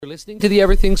You're listening to the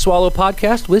Everything Swallow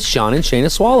podcast with Sean and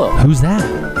Shayna Swallow. Who's that?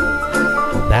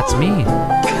 That's me.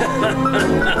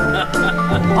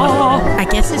 I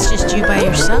guess it's just you by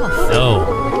yourself. No,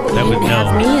 that You would didn't no.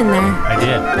 have me in there. I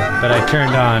did, but I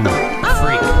turned on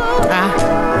Freak.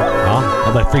 Ah,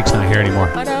 Oh, but Freak's not here anymore.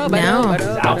 no.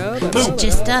 Out. It's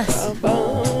just us.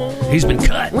 He's been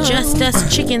cut. Just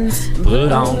us chickens.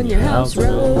 Put on your house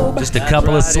robe. Just a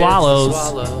couple of swallows.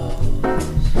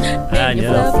 And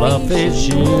your fluffy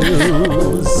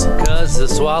shoes. Cause the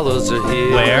swallows are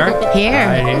here. Where? Here.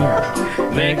 Right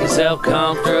here. Make yourself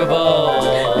comfortable.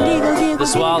 The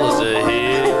swallows are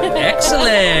here.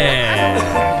 Excellent.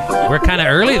 We're kind of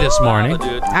early this morning.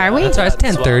 Are we? That's right, it's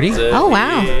 10:30. Oh,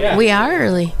 wow. We are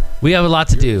early. We have a lot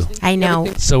to do, I know.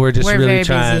 so we're just We're really very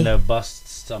trying busy. to bust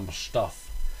some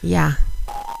stuff. Yeah.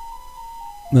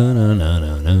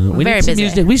 No. We Very need some busy.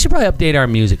 music. We should probably update our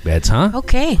music beds, huh?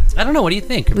 Okay. I don't know. What do you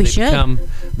think? Have We they should.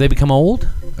 They become old?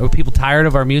 Are people tired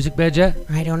of our music beds yet?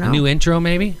 I don't know. New intro,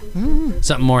 maybe?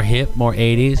 Something more hip, more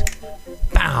 80s.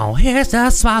 Bow, here's the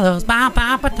swallows. Bow,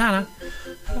 bow, patana.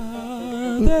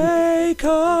 They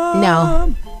come.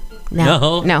 No.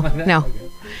 No? No.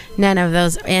 None of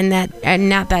those. And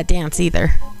not that dance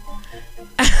either.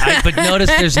 But notice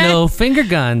there's no finger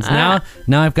guns. Now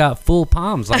I've got full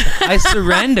palms. Like I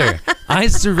surrender. I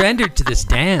surrender to this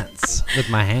dance with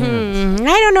my hands. I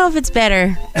don't know if it's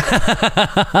better.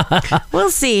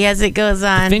 We'll see as it goes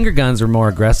on. Finger guns are more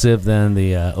aggressive than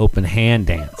the open hand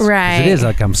dance. 'Cause Right. It is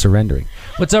like I'm surrendering.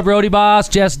 What's up, Roadie Boss?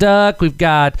 Jess Duck. We've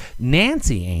got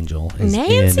Nancy Angel is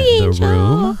Nancy in the Angel.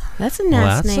 room. That's a Well,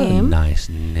 nice that's name. a nice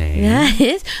name. That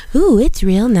is. Ooh, it's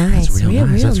real nice. That's real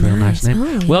nice. That's a real nice name.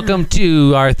 Oh, yeah. Welcome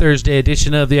to our Thursday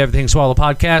edition of the Everything Swallow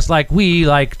podcast, like we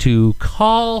like to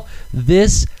call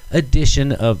this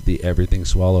edition of the Everything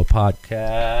Swallow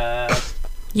podcast.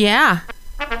 Yeah.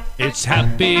 It's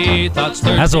Happy Thoughts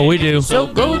Thursday. That's what we do. So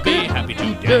go be happy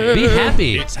today. Be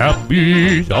happy. It's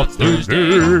Happy Thoughts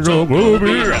Thursday. So go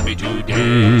be happy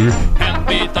today.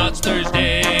 Happy Thoughts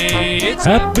Thursday. It's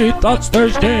Happy Thoughts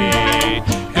Thursday.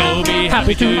 Go be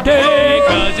happy today,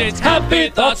 'cause it's Happy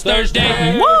Thoughts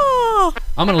Thursday. Whoa.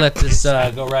 I'm going to let this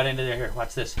go right into there. Here,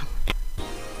 watch this.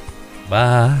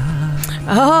 Bye.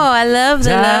 Oh, I love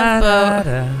the love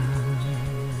boat.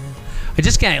 I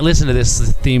just can't listen to this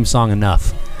theme song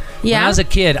enough. When I Yeah. was a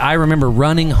kid, I remember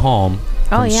running home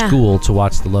from yeah. school to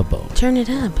watch The Love Boat. Turn it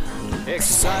up.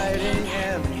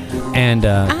 And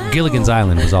Gilligan's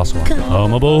Island was also on.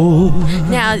 I'm a boat.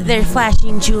 Now they're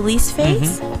flashing Julie's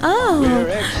face. Oh,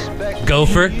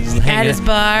 Gopher. at his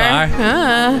bar.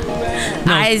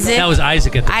 No, Isaac. That was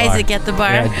Isaac at the bar. Isaac at the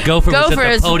bar. Yeah, Gopher was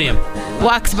at is- the podium.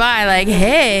 Walks by like,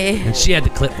 hey. And she had the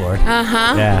clipboard.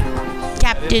 Uh-huh. Yeah.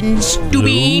 Captain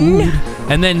Stubing.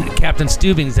 And then Captain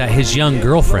Stubing's his young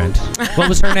girlfriend. What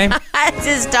was her name? That's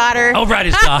his daughter. Oh, right,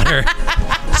 his daughter.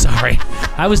 Sorry.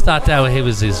 I always thought that it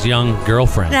was his young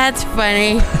girlfriend. That's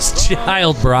funny. His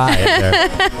child bride there.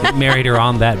 He married her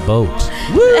on that boat.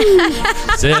 Woo!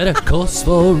 Set a course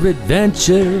for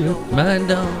adventure.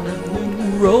 Mind on a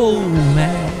new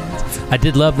romance. I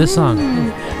did love this song.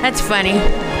 That's funny.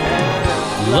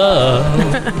 Love.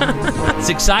 It's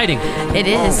exciting. It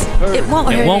is. It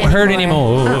won't hurt. It won't hurt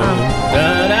anymore.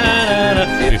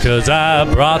 Da-da-da-da. Because I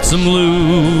brought some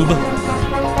lube.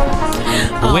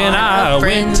 When I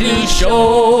went to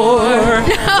shore.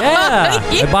 Yeah.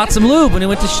 I bought some lube when I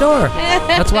went to shore.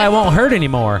 That's why it won't hurt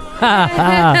anymore.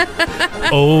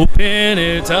 Open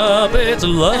it up, it's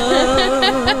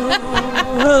love.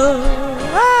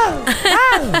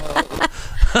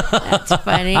 That's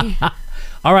funny.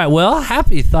 All right, well,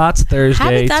 happy Thoughts Thursday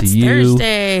Happy Thoughts to you.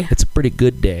 Thursday. It's a pretty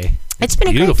good day. It's been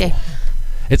a great beautiful. day.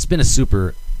 It's been a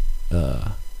super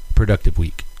productive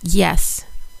week. Yes.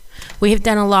 We have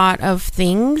done a lot of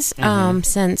things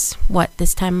since,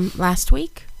 this time last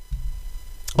week?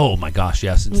 Oh my gosh,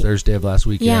 yes, it's Thursday of last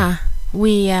week. Yeah.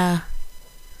 We,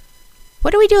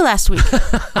 what did we do last week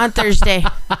on Thursday?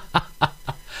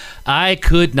 I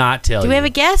could not tell you. Do we have a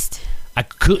guest? I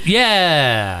could.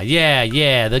 Yeah.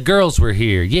 The girls were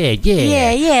here. Yeah.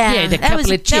 Yeah. The couple of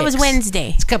chicks. That was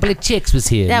Wednesday. A couple of chicks was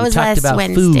here. That We was talked last about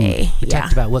Wednesday. Food. We Yeah.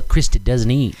 talked about what Krista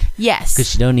doesn't eat Yes. because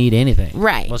she don't eat anything.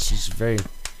 Right. Well, she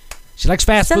likes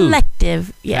fast food.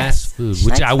 Selective. Yes. Fast food, She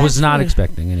which likes I was fast not food.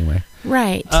 expecting anyway.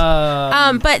 Right.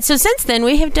 But so since then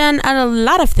we have done a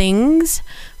lot of things.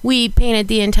 We painted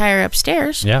the entire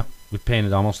upstairs. Yeah, we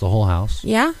painted almost the whole house.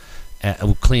 Yeah.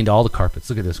 We cleaned all the carpets.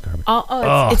 Look at this carpet.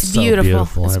 It's so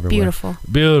beautiful. It's everywhere. beautiful.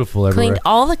 Beautiful everywhere. Cleaned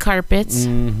all the carpets.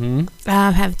 Mm-hmm.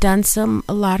 Have done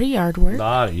a lot of yard work. A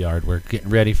lot of yard work. Getting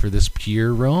ready for this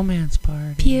pure romance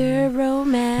party. Pure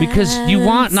romance. Because you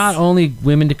want not only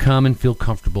women to come and feel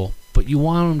comfortable, but you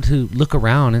want them to look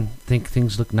around and think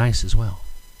things look nice as well.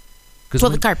 Well,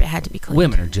 the carpet had to be cleaned.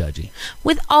 Women are judgy.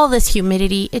 With all this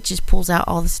humidity, it just pulls out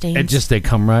all the stains. They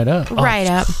come right up. Right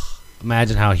up.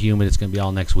 Imagine how humid it's going to be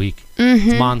all next week.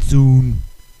 It's monsoon.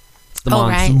 It's the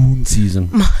monsoon season.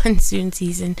 Monsoon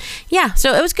season. Yeah,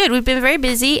 so it was good. We've been very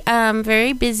busy.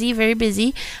 Very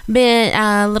busy. Been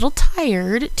a little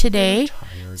tired today.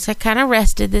 So I kind of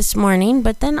rested this morning,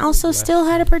 but then also still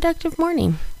had a productive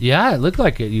morning. Yeah, it looked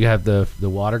like it. You have the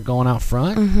water going out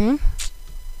front. Mm-hmm.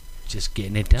 Just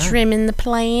getting it done. Trimming the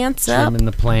plants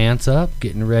up.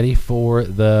 Getting ready for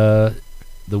the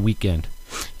weekend.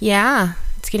 Yeah,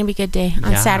 it's going to be a good day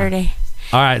on Saturday.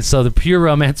 All right, so the Pure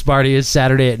Romance Party is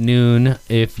Saturday at noon.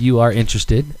 If you are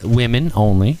interested, women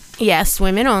only. Yes,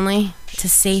 women only. It's a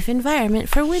safe environment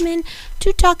for women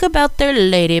to talk about their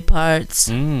lady parts.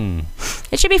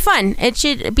 It should be fun. It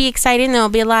should be exciting. There will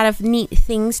be a lot of neat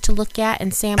things to look at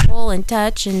and sample and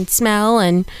touch and smell.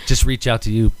 And just reach out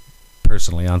to you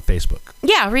personally on Facebook.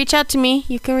 Yeah, reach out to me.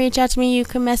 You can reach out to me. You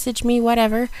can message me,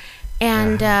 whatever.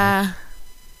 And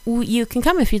you can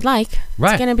come if you'd like.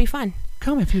 Right. It's going to be fun.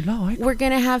 Come if you'd like. We're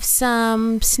going to have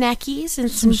some snackies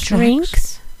and some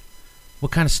drinks.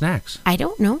 What kind of snacks? I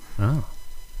don't know. Oh.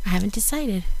 I haven't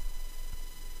decided.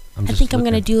 I'm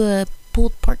going to do a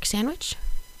pulled pork sandwich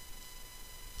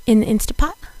in the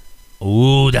Instapot.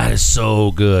 Ooh, that is so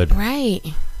good. Right.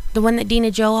 The one that Dina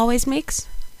Joe always makes?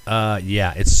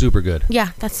 Yeah, it's super good. Yeah,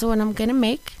 that's the one I'm going to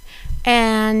make.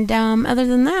 And other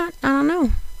than that, I don't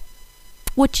know.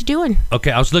 What you doing? Okay,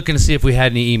 I was looking to see if we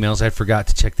had any emails. I forgot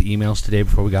to check the emails today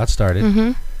before we got started.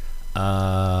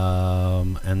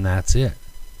 And that's it.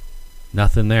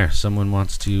 Nothing there. Someone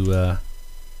wants to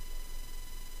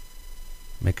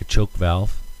make a choke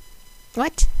valve.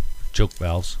 What? Choke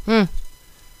valves.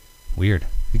 Weird.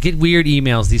 You get weird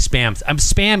emails, these spams.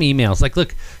 Spam emails. Like,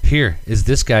 look, here is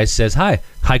this guy says, hi,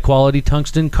 high quality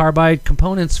tungsten carbide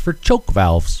components for choke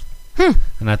valves.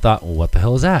 And I thought, well, what the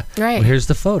hell is that? Right. Well, here's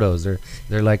the photos.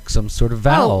 They're like some sort of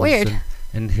valves. Oh, weird.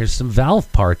 And here's some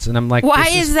valve parts. And I'm like, why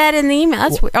is that in the email?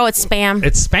 That's weird. Oh, it's spam.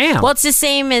 It's spam. Well, it's the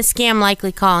same as Scam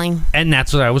Likely calling. And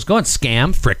that's what I was going.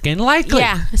 Scam frickin' likely.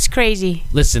 Yeah, it's crazy.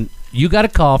 Listen, you got a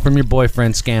call from your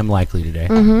boyfriend, Scam Likely, today.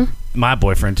 My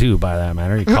boyfriend, too, by that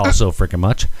matter. He calls so frickin'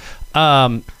 much.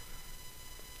 And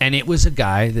it was a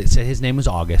guy that said his name was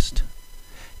August.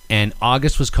 And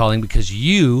August was calling because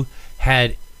you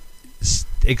had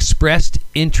expressed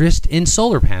interest in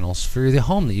solar panels for the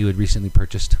home that you had recently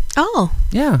purchased. Oh.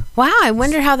 Yeah. Wow, I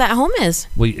wonder how that home is.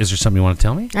 Well, is there something you want to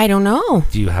tell me? I don't know.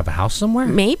 Do you have a house somewhere?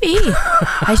 Maybe.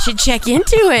 I should check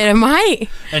into it. I might.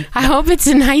 And I hope it's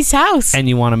a nice house. And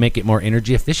you want to make it more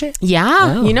energy efficient?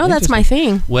 Yeah. Oh, that's my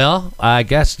thing. Well, I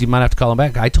guess you might have to call him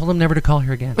back. I told him never to call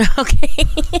here again. Okay.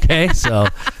 Okay, so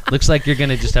looks like you're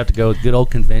going to just have to go with good old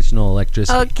conventional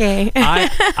electricity. Okay.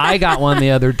 I got one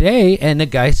the other day, and the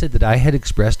guy said that I had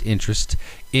expressed interest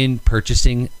in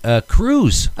purchasing a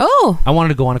cruise. Oh. I wanted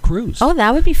to go on a cruise. Oh,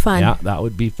 that would be fun. Yeah, that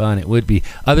would be fun. It would be.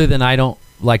 Other than I don't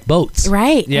like boats.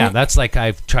 Right. Yeah, that's like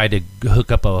I've tried to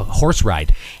hook up a horse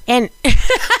ride. And that's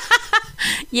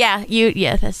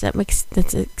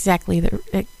exactly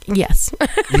the yes.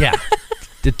 Yeah.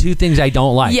 The two things I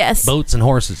don't like. Yes. Boats and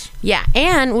horses. Yeah,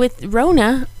 and with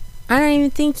Rona, I don't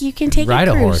even think you can take ride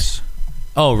a cruise. A horse.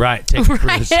 Oh, right. Take a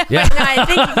cruise. Yeah. No, I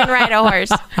think you can ride a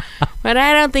horse, but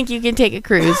I don't think you can take a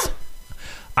cruise.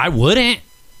 I wouldn't.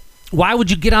 Why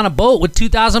would you get on a boat with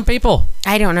 2,000 people?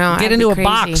 I don't know. Get into a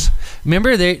box.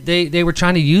 Remember, they were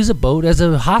trying to use a boat as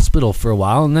a hospital for a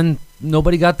while, and then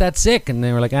nobody got that sick, and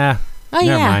they were like, never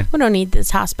mind. We don't need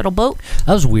this hospital boat.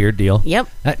 That was a weird deal. Yep.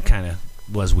 That kind of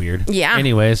was weird. Yeah.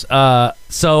 Anyways,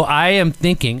 so I am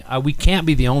thinking we can't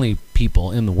be the only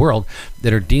people in the world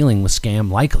that are dealing with Scam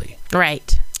Likely.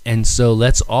 Right. And so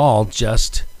let's all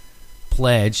just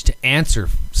pledge to answer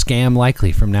Scam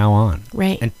Likely from now on.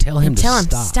 Right. And tell him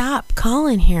to stop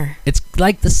calling here. It's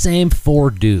like the same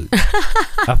 4 dudes.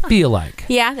 I feel like.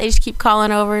 Yeah, they just keep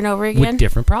calling over and over again. With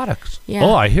different products. Yeah.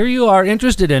 Oh, I hear you are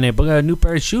interested in it, but a new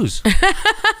pair of shoes.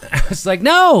 It's like,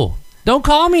 no, don't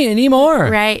call me anymore.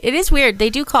 Right. It is weird. They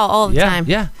do call all the time.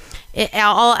 Yeah.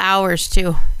 All hours,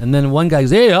 too. And then one guy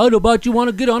goes, hey, how about you want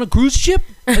to get on a cruise ship?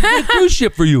 I got a cruise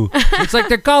ship for you. It's like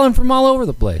they're calling from all over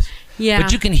the place. Yeah.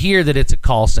 But you can hear that it's a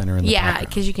call center in the background. Yeah,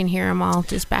 because you can hear them all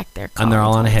just back there calling. And they're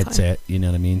all on a headset, you know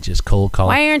what I mean? Just cold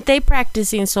calling. Why aren't they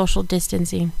practicing social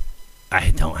distancing? I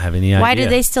don't have any idea. Why do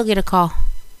they still get a call?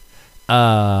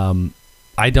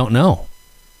 I don't know.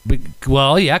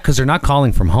 Well, yeah, because they're not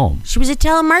calling from home. She was a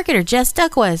telemarketer. Jess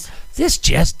Duck was. This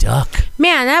Jess Duck.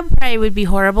 Man, that probably would be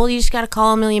horrible. You just got to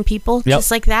call a million people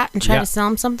just like that and try to sell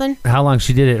them something. How long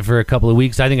she did it for a couple of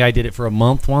weeks? I think I did it for a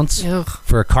month once. Ugh.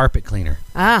 For a carpet cleaner.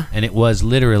 And it was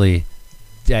literally,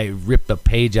 I ripped a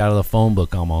page out of the phone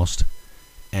book almost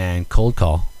and cold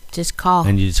call. Just call.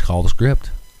 And you just call the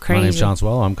script. Crazy. My name's Sean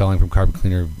Swallow. I'm calling from Carpet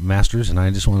Cleaner Masters, and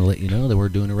I just want to let you know that we're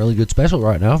doing a really good special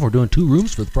right now. We're doing 2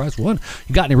 rooms for the price of 1.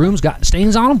 You got any rooms got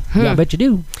stains on them? Yeah, I bet you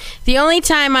do. The only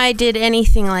time I did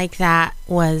anything like that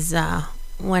was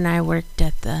when I worked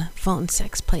at the phone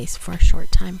sex place for a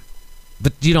short time.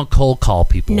 But you don't cold call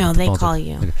people. No, they call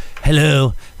you. Like,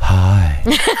 hello. Hi.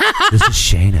 This is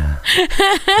Shayna.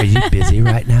 Are you busy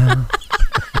right now?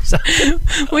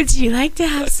 Would you like to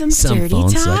have some dirty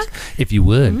phone talk? Sex. If you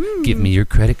would, give me your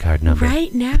credit card number.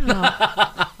 Right now.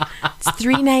 It's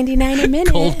 $3.99 a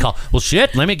minute. Cold call. Well,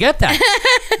 shit, let me get that.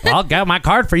 I'll get my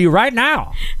card for you right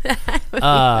now. That would be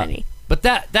funny. But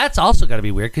that's also got to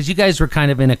be weird because you guys were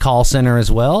kind of in a call center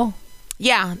as well.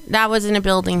 Yeah, that was in a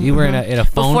building. You were in a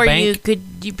phone bank?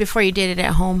 Before you did it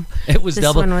at home. It was this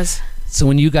double. One was. So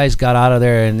when you guys got out of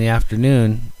there in the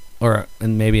afternoon,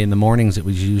 and maybe in the mornings, it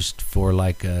was used for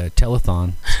like a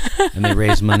telethon, and they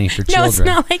raised money for children. No, it's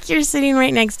not like you're sitting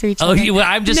right next to each other.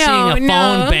 I'm just seeing a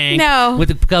phone bank with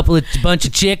a bunch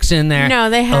of chicks in there. No,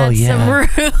 they had some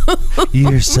room.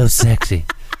 You're so sexy.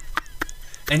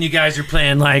 And you guys are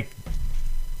playing like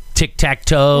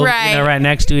tic-tac-toe, right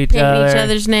next to each other. Each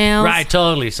other's nails. Right,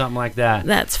 totally, something like that.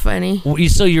 That's funny.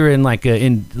 So you're in like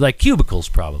cubicles,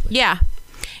 probably. Yeah.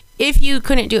 If you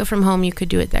couldn't do it from home, you could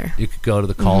do it there. You could go to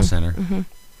the call center.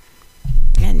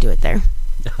 And do it there.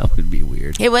 That would be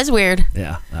weird. It was weird.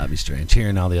 Yeah, that'd be strange.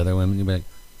 Hearing all the other women, you'd be like,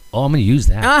 oh, I'm going to use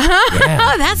that.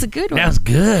 Yeah. That's a good one. That was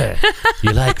good.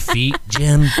 You like feet,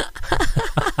 Jim?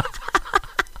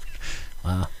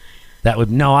 Wow. That would,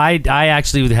 no, I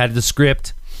actually had the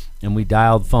script, and we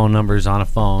dialed phone numbers on a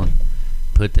phone,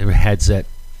 put the headset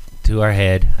to our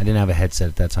head. I didn't have a headset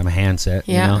at that time, a handset,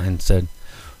 and said,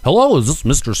 hello, is this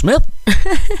Mr. Smith?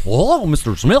 Hello,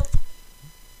 Mr. Smith.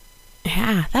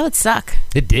 Yeah, that would suck.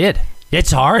 It did.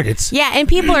 It's hard. Yeah, and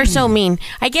people are so mean.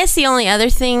 I guess the only other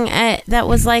thing that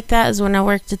was like that is when I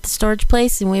worked at the storage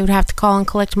place and we would have to call and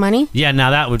collect money. Yeah,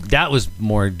 now that was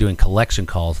more doing collection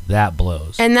calls. That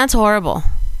blows. And that's horrible.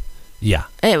 Yeah.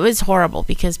 It was horrible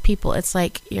because people, it's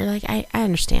like, you're like, I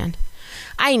understand.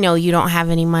 I know you don't have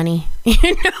any money,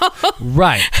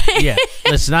 Right. Yeah.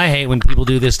 Listen, I hate when people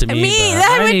do this to me.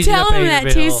 I would tell them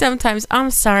that too sometimes.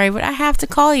 I'm sorry, but I have to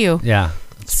call you. Yeah.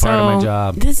 It's part of my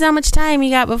job. This is how much time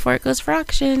you got before it goes for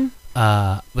auction.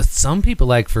 But some people,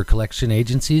 like for collection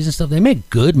agencies and stuff, they make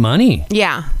good money.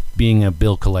 Yeah. Being a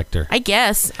bill collector. I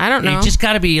guess. I don't know. You just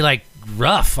got to be like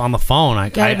rough on the phone.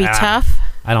 Got to be tough.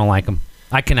 I don't like them.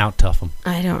 I can out-tough them.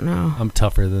 I don't know. I'm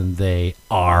tougher than they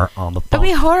are on the phone.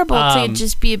 It'd be horrible to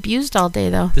just be abused all day,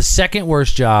 though. The second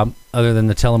worst job, other than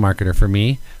the telemarketer for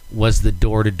me, was the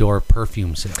door-to-door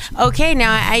perfume salesman. Okay,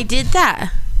 now I did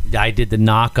that. I did the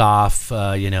knockoff,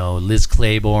 Liz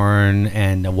Claiborne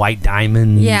and White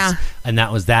Diamonds. Yeah. And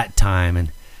that was that time.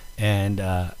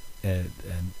 And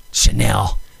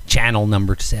Chanel. Channel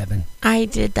number 7. I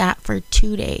did that for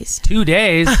 2 days. 2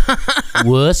 days?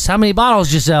 Wuss. How many bottles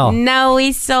did you sell? No,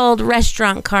 we sold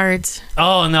restaurant cards.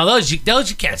 Oh, no, those you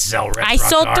can't sell restaurant cards. I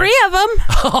sold 3 of them.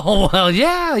 Oh, well,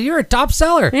 yeah, you're a top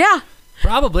seller. Yeah.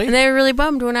 Probably. And they were really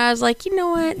bummed when I was like, you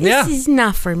know what? This is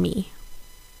not for me.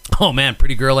 Oh, man,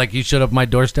 pretty girl like you showed up at my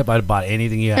doorstep, I'd have bought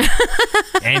anything you had.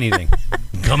 Anything.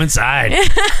 Come inside.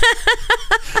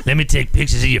 Let me take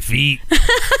pictures of your feet.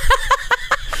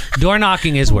 Door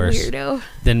knocking is worse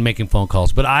than making phone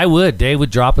calls, but they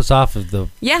would drop us off of the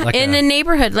in the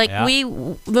neighborhood. Like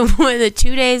the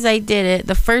 2 days I did it,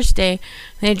 the first day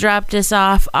they dropped us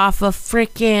off of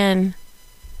frickin'.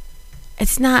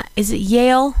 Is it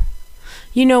Yale?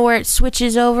 You know where it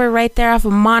switches over right there off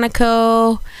of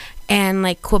Monaco and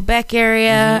like Quebec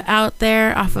area out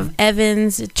there off of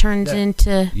Evans. It turns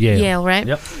into Yale, right?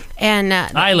 Yep. And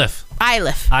Iliff.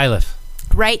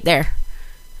 Right there.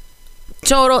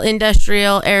 Total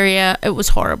industrial area. It was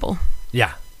horrible.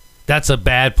 Yeah, that's a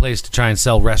bad place to try and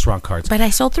sell restaurant cards. But I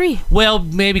sold 3. Well,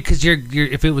 maybe because you're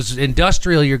if it was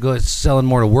industrial, you're selling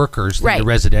more to workers than to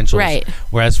residential. Right.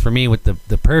 Whereas for me with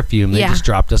the perfume, they just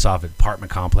dropped us off at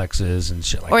apartment complexes and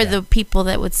shit like that. Or the people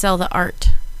that would sell the art.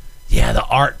 Yeah, the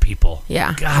art people.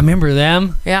 Yeah. God, remember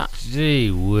them? Yeah. Gee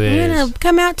whiz. You're going to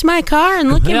come out to my car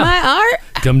and look at my art?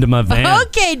 Come to my van.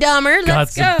 Okay, Dahmer,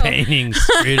 let's go. Got some paintings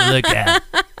for you to look at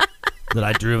that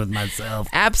I drew with myself.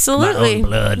 Absolutely. My own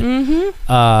blood.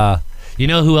 Mm-hmm. You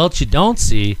know who else you don't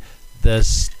see? The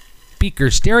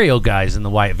speaker stereo guys in the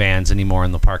white vans anymore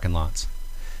in the parking lots.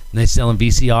 And they selling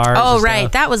VCRs. Oh, and right.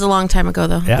 stuff. That was a long time ago,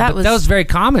 though. Yeah, that was very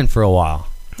common for a while.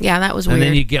 Yeah, that was weird. And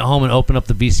then you get home and open up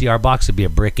the VCR box, there'd be a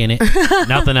brick in it.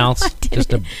 Nothing else.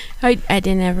 I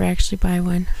didn't ever actually buy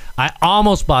one. I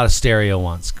almost bought a stereo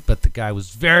once, but the guy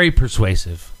was very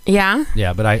persuasive. Yeah?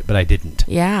 Yeah, but I didn't.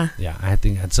 Yeah. Yeah, I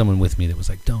had someone with me that was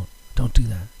like, don't do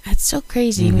that. That's so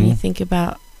crazy when you think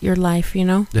about your life, you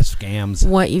know? The scams.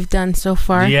 What you've done so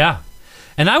far. Yeah.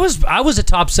 And I was a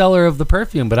top seller of the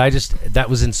perfume, but that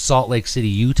was in Salt Lake City,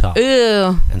 Utah.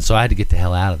 Ew. And so I had to get the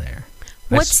hell out of there.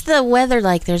 What's the weather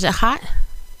like? There's it hot?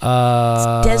 It's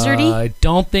deserty? I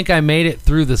don't think I made it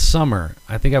through the summer.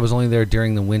 I think I was only there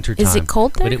during the winter time. Is it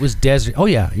cold there? But it was desert. Oh,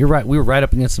 yeah. You're right. We were right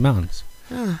up against the mountains.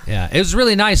 Oh. Yeah. It was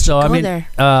really nice, though.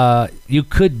 There. You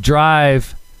could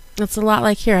drive. It's a lot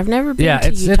like here. I've never been to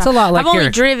Utah. It's a lot like I've only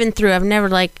here. driven through. I've never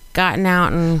gotten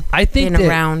out and been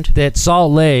around. That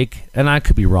Salt Lake, and I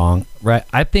could be wrong, right?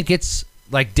 I think it's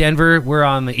like Denver. We're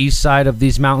on the east side of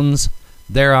these mountains.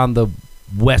 They're on the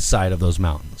west side of those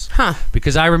mountains. Huh.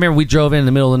 Because I remember we drove in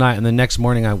the middle of the night, and the next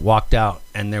morning I walked out,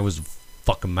 and there was a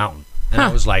fucking mountain. And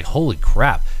I was like, holy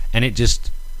crap. And they just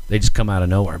come out of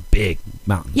nowhere. Big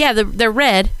mountains. Yeah, they're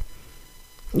red.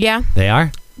 Yeah. They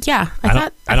are? Yeah. I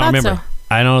don't remember. So.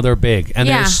 I know they're big. And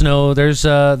there's snow. There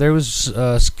was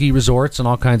ski resorts and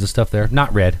all kinds of stuff there.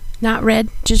 Not red. Not red.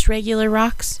 Just regular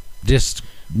rocks. Just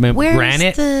Where's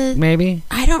granite, maybe?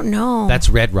 I don't know. That's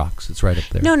Red Rocks. It's right up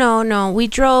there. No.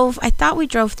 I thought we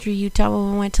drove through Utah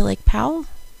when we went to Lake Powell.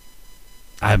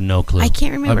 I have no clue. I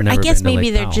can't remember. I guess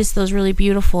maybe they're Powell. just those really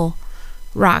beautiful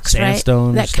rocks,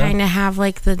 Sandstone right? That kind of have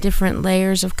like the different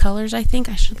layers of colors, I think.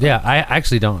 I should look. Yeah, I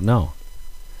actually don't know.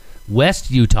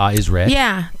 West Utah is red.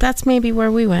 Yeah, that's maybe where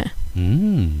we went.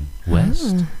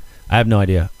 West? I have no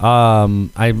idea. It's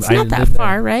not that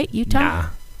far, right? Utah? Nah.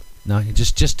 No,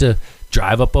 just to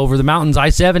drive up over the mountains,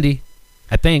 I-70,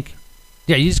 I think.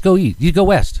 Yeah, you just go east. You go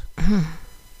west.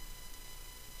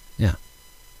 Yeah.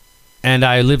 And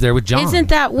I lived there with John. Isn't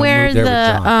that where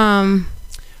I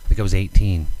think I was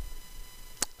 18.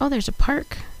 Oh, there's a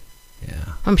park.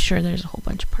 Yeah. I'm sure there's a whole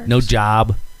bunch of parks. No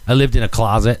job. I lived in a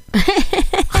closet.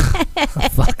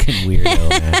 Fucking weirdo,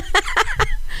 man.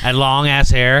 I had long ass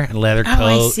hair and leather coat.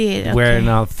 I see it. Okay.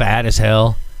 Wearing fat as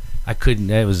hell. I couldn't.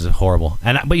 It was horrible.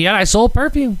 But yet I sold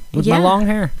perfume with my long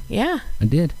hair. Yeah. I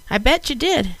did. I bet you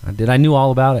did. I did. I knew all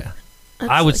about it.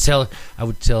 I would sell. What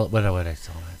would I tell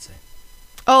them? I'd say.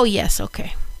 Oh yes.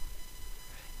 Okay.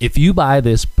 If you buy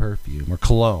this perfume or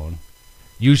cologne,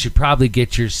 you should probably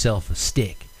get yourself a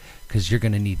stick because you're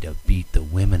gonna need to beat the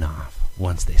women off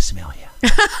once they smell you.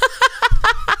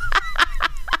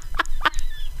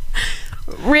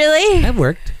 Really? That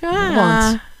worked.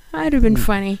 Once. That'd have been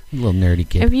funny. A little nerdy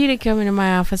kid. If you'd have come into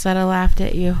my office, I'd have laughed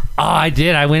at you. Oh, I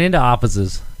did. I went into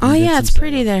offices. Oh, yeah, it's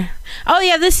pretty there. Oh,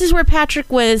 yeah, this is where Patrick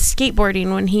was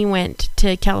skateboarding when he went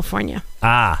to California.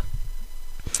 Ah.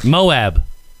 Moab.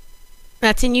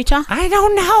 That's in Utah? I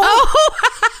don't know. Oh!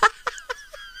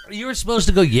 You were supposed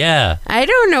to go, yeah. I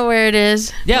don't know where it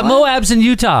is. Yeah, what? Moab's in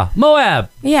Utah. Moab.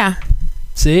 Yeah.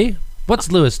 See? What's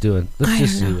Lewis doing? Let's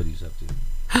just see what he's up to.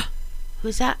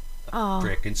 Who's that? Oh.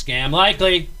 Frickin' scam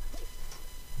likely.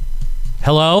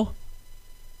 Hello?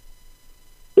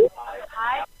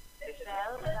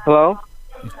 Hello?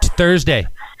 Thursday.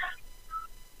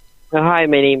 Hi,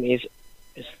 my name is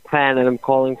Pan, and I'm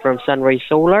calling from Sunray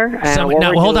Solar.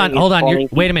 Now, hold on.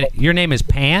 Wait a minute. Your name is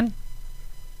Pan?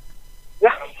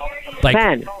 Yeah. Like,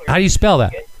 Pan. How do you spell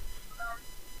that?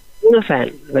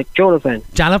 Jonathan. Like Jonathan.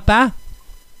 Jonathan?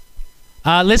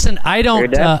 Listen, I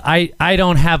don't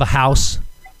have a house.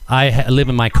 I live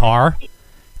in my car.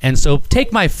 And so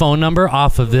take my phone number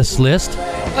off of this list.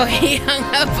 Oh, he hung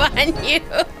up on you.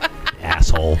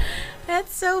 Asshole.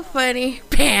 That's so funny.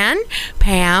 Pam.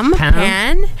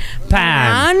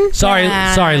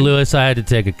 Sorry, Lewis. I had to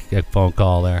take a phone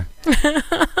call there.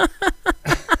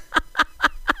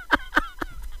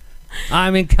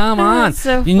 I mean, come on.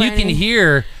 So and you can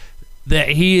hear that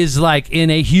he is like in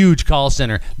a huge call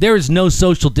center. There is no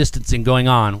social distancing going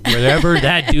on wherever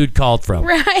that dude called from.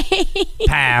 Right.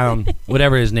 Pam.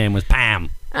 Whatever his name was. Pam.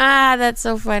 Ah, that's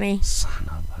so funny. Son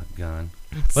of a gun.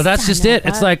 Well, that's just it.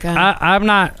 It's like I'm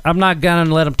not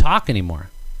gonna let them talk anymore.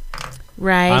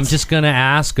 Right. I'm just gonna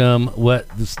ask them what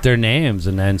their names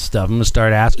and then stuff. I'm gonna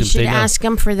start asking. You should ask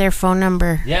them for their phone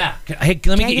number. Yeah. Hey,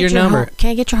 let me get your number. Can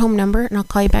I get your home number and I'll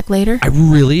call you back later? I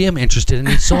really am interested in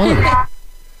these solar.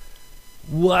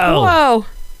 Whoa.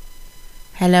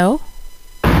 Hello.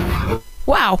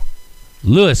 Wow.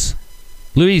 Luis,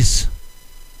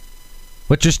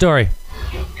 what's your story?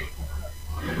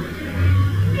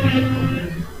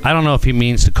 I don't know if he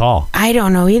means to call. I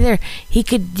don't know either.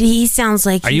 He sounds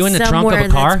like Are he's you in the trunk somewhere of a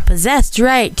car? that's possessed,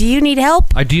 right? Do you need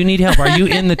help? Do you need help? Are you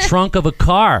in the trunk of a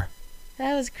car?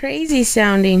 That was crazy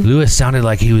sounding. Lewis sounded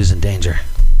like he was in danger.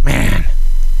 Man,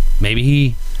 maybe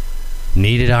he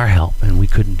needed our help and we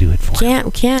couldn't do it for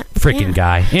him. Can't. Freaking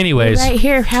guy. Anyways. Right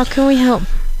here. How can we help?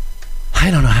 I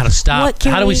don't know how to stop. What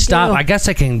can how do we we stop? do? I guess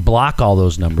I can block all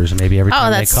those numbers and maybe every time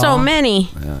that's they call. so many.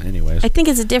 Anyways. I think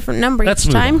it's a different number Let's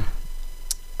each move time.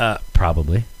 on.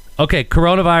 Probably. Okay,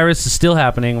 coronavirus is still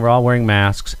happening. We're all wearing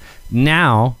masks.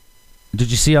 Now, did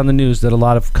you see on the news that a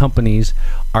lot of companies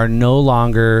are no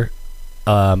longer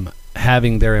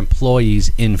having their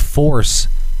employees enforce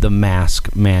the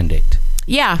mask mandate?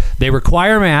 Yeah. They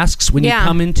require masks when you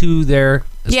come into their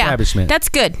establishment. Yeah, that's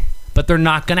good. But they're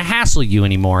not going to hassle you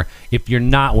anymore if you're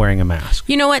not wearing a mask.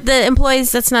 You know what? The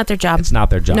employees, that's not their job. It's not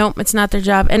their job. Nope, it's not their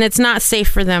job. And it's not safe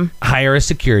for them. Hire a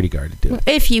security guard to do it.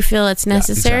 If you feel it's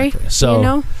necessary. Exactly. So, you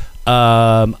know?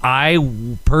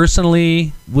 I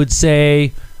personally would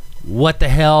say, what the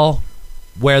hell?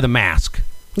 Wear the mask.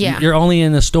 Yeah. You're only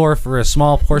in the store for a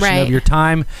small portion of your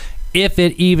time. If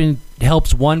it even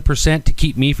helps 1% to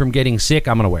keep me from getting sick,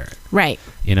 I'm going to wear it. Right.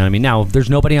 You know what I mean? Now, if there's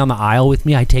nobody on the aisle with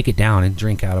me, I take it down and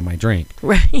drink out of my drink.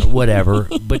 Right. Or whatever.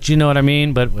 But you know what I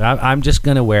mean? But I'm just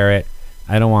going to wear it.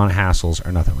 I don't want hassles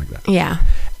or nothing like that. Yeah.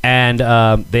 And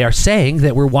they are saying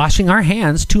that we're washing our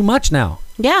hands too much now.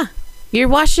 Yeah. You're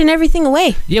washing everything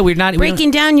away. Yeah, we're not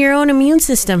breaking down your own immune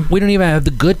system. We don't even have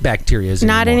the good bacteria anymore.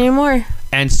 Not anymore.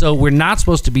 And so we're not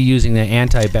supposed to be using the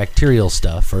antibacterial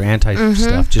stuff or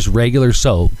stuff, just regular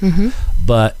soap.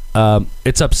 But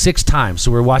it's up 6 times.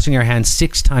 So we're washing our hands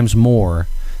 6 times more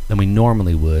than we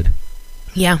normally would.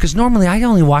 Yeah. Because normally I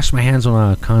only wash my hands when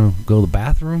I kind of go to the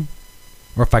bathroom.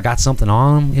 Or if I got something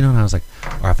on them, you know, and I was like,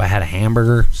 or if I had a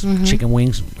hamburger, some chicken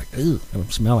wings, like, ew, it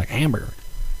would smell like hamburger.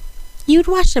 You'd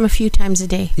wash them a few times a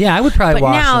day. Yeah, I would probably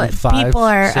wash them 5, But now people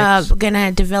are 6. going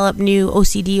to develop new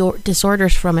OCD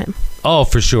disorders from it. Oh,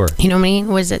 for sure. You know what I mean?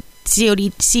 What is it?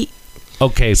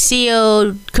 Okay.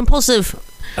 Compulsive.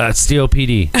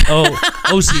 COPD.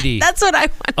 OCD. That's what I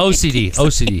want. OCD.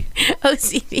 OCD.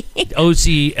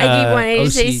 I keep wanting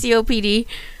to say COPD.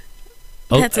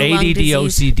 That's a lung ADD, disease.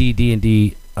 OCD,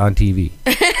 D&D on TV.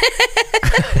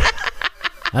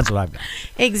 That's what I've got.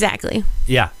 Exactly.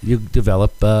 Yeah, you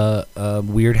develop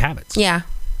weird habits. Yeah.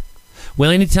 Well,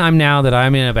 anytime now that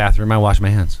I'm in a bathroom, I wash my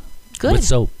hands. Good. With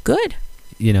soap. Good.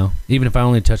 You know, even if I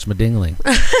only touch my dingling.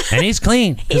 And he's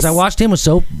clean because I washed him with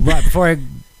soap right before I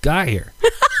got here.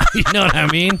 You know what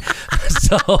I mean?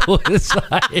 So it's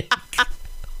like...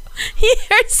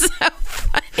 You're so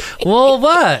funny. Well,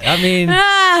 what? I mean...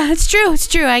 It's true. It's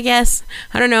true, I guess.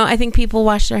 I don't know. I think people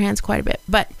wash their hands quite a bit.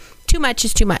 But too much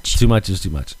is too much. Too much is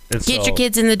too much. Get your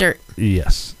kids in the dirt.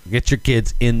 Yes. Get your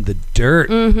kids in the dirt.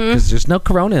 Because there's no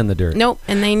corona in the dirt. Nope.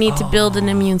 And they need to build an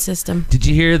immune system. Did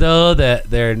you hear, though, that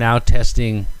they're now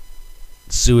testing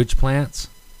sewage plants?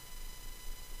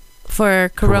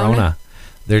 For corona?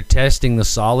 They're testing the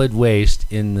solid waste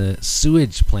in the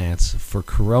sewage plants for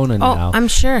corona now. Oh, I'm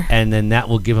sure. And then that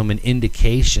will give them an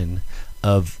indication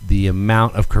of the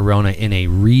amount of corona in a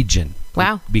region.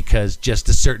 Wow. Because just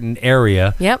a certain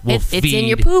area it's in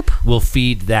your poop. Will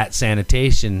feed that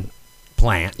sanitation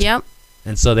plant. Yep.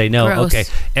 And so they know, Gross. okay,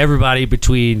 everybody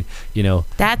between, you know,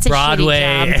 that's Broadway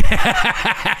a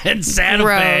shitty job. and Santa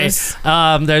Gross.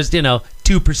 Fe, there's,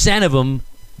 2% of them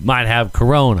might have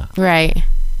corona. Right.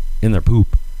 In their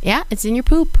poop. Yeah, it's in your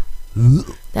poop.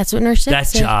 That's what nurse said. That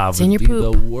job it's in would your be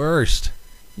poop. the worst.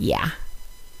 Yeah.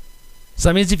 So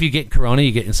that means if you get corona,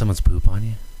 you get in someone's poop on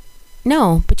you?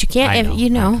 No, but you can't, I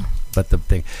know. But the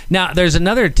thing. Now, there's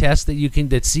another test that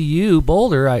that CU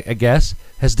Boulder, I guess,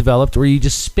 has developed where you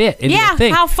just spit into the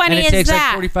thing. How funny is that? And is it takes that?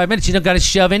 like 45 minutes. You don't got to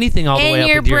shove anything all the way up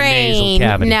your into brain. your nasal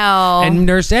cavity. No. And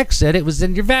Nurse X said it was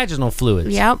in your vaginal fluids.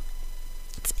 Yep.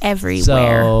 It's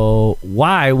everywhere. So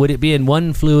why would it be in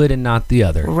one fluid and not the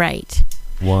other? Right.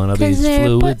 One of these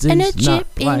fluids putting is a chip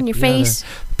not like in your the face.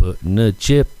 other. Putting a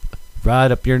chip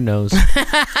right up your nose.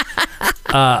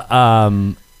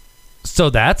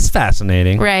 So that's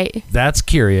fascinating. Right. That's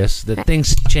curious that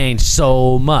things change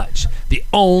so much. The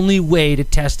only way to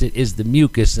test it is the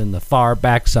mucus in the far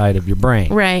backside of your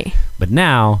brain. Right. But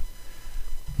now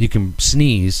you can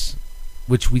sneeze,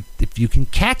 if you can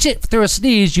catch it through a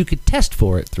sneeze, you could test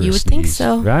for it through a sneeze. You would think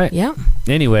so. Right. Yep.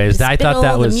 Anyways, The I thought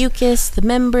that was... the mucus, the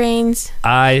membranes,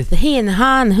 the he and the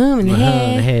ha and the whom and the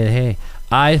hey.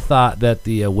 I thought that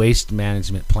the waste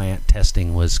management plant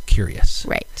testing was curious.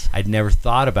 Right. I'd never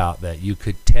thought about that. You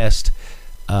could test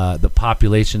the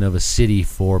population of a city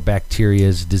for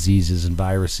bacteria, diseases, and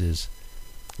viruses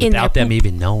In their without them poop.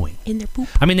 even knowing. In their poop.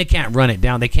 I mean, they can't run it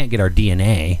down. They can't get our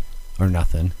DNA or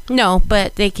nothing. No,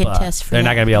 but they can But test for they're that.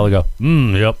 not going to be able to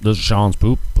go, yep, this is Sean's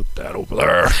poop. Put that over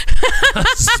there.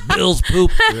 This is Bill's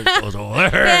poop. It goes over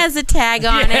there. It has a tag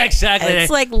on Yeah, it. exactly.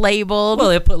 It's like labeled. Well,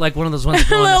 they put like one of those ones that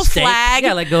go A in a little steak. flag.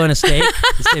 Yeah, like go in a steak.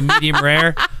 They say medium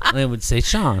rare. And they would say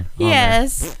Sean. on there.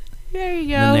 Yes. There you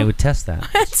go. And then they would test that.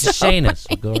 That's so Shanus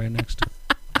would go right next to it.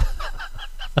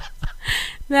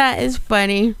 That is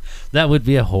funny. That would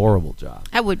be a horrible job.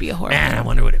 That would be a horrible. Man, I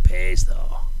wonder what it pays,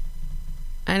 though.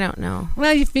 I don't know.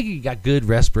 Well, you figure you got good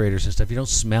respirators and stuff. You don't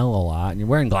smell a lot, and you're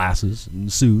wearing glasses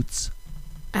and suits.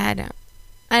 I don't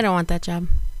want that job.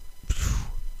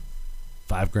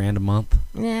 $5,000 a month?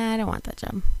 Nah, I don't want that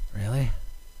job. Really?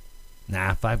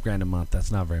 Nah, $5,000 a month.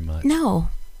 That's not very much. No.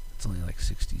 It's only like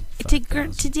 60.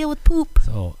 To deal with poop.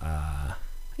 So, Are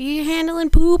you handling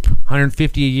poop?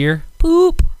 $150 a year.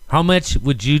 Poop. How much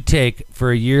would you take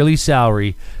for a yearly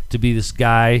salary to be this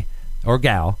guy or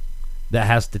gal that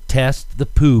has to test the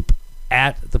poop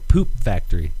at the poop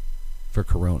factory for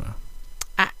Corona?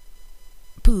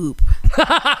 Poop.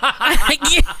 I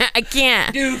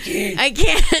can't. Dookie. I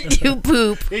can't do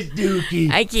poop. It's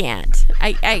Dookie. I can't.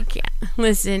 I can't.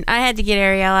 Listen, I had to get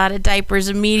Ariel out of diapers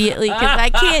immediately because I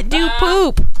can't do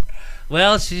poop.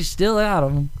 Well, she's still out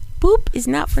of them Poop is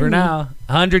not for me. now.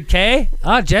 100K?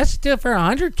 Oh, Jess, do it for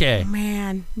 100K.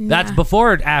 Man. That's nah.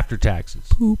 before or after taxes?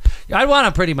 Poop. I'd want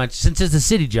to pretty much, since it's a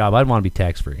city job, I'd want to be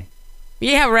tax-free.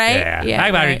 Yeah, right? Yeah,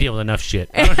 I already right. deal with enough shit.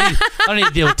 I don't need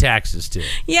to deal with taxes, too.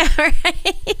 Yeah,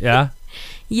 right. Yeah?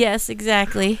 Yes,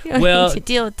 exactly. Well- You should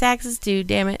deal with taxes too,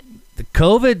 damn it. The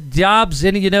COVID jobs,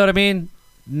 you know what I mean?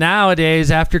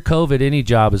 Nowadays, after COVID, any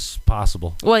job is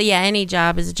possible. Well, yeah, any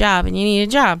job is a job, and you need a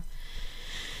job.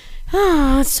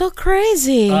 Oh, it's so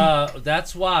crazy.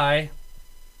 That's why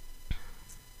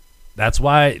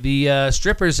the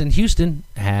strippers in Houston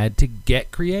had to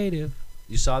get creative.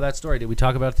 You saw that story. Did we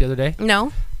talk about it the other day?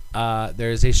 No?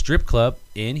 There is a strip club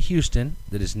in Houston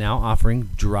that is now offering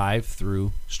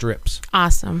drive-through strips.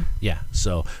 Awesome. Yeah.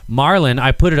 So Marlon,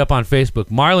 I put it up on Facebook.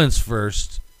 Marlon's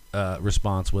first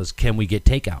response was, "Can we get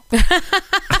takeout?"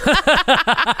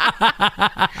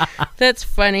 That's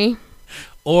funny.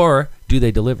 Or do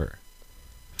they deliver?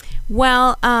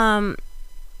 Well, how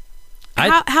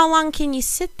long can you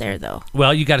sit there, though?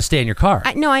 Well, you got to stay in your car.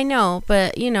 I know,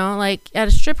 but, like at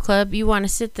a strip club, you want to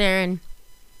sit there and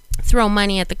throw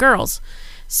money at the girls.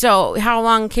 So how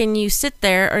long can you sit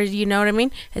there, or you know what I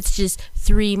mean? It's just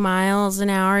 3 miles an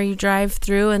hour you drive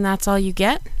through, and that's all you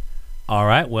get? All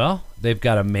right. Well, they've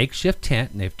got a makeshift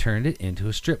tent, and they've turned it into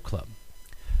a strip club.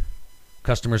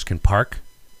 Customers can park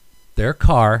their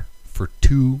car for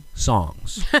 2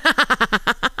 songs.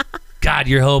 God,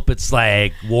 you hope it's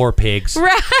like War Pigs.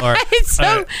 Right. Or,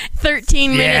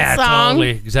 13-minute song. Totally.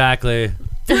 Exactly.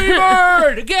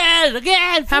 Freebird!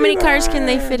 Again! How many cars can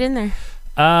they fit in there?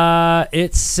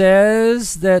 It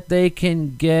says that they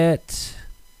can get...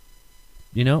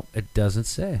 it doesn't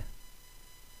say.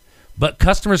 But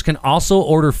customers can also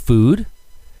order food.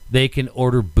 They can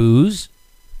order booze.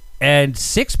 And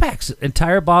 6-packs,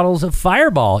 entire bottles of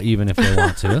Fireball, even if they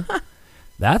want to.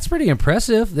 That's pretty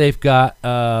impressive. They've got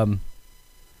a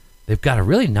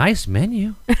really nice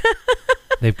menu.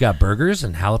 They've got burgers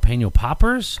and jalapeno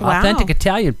poppers, Wow. authentic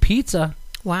Italian pizza,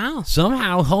 Wow.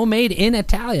 somehow homemade in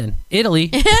Italy.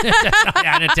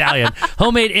 Not Italian,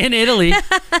 homemade in Italy,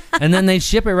 and then they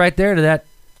ship it right there to that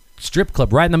strip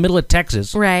club right in the middle of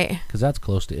Texas, Right. because that's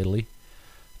close to Italy.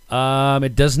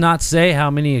 It does not say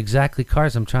how many exactly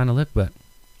cars. I'm trying to look, but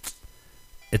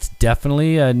it's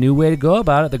definitely a new way to go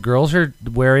about it. The girls are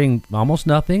wearing almost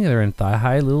nothing. They're in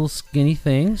thigh-high little skinny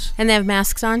things. And they have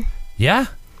masks on? Yeah.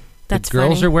 That's the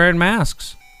girls funny. are wearing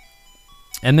masks.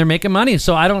 And they're making money.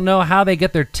 So I don't know how they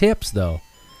get their tips, though.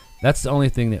 That's the only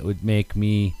thing that would make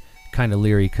me kind of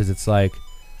leery, because it's like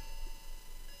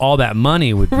all that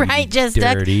money would be Right, just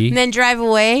duck dirty. and then drive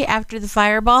away after the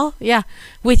Fireball. Yeah,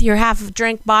 with your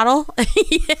half-drink bottle.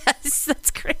 Yes,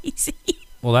 that's crazy.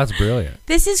 Well, that's brilliant.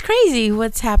 This is crazy.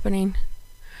 What's happening?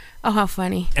 Oh, how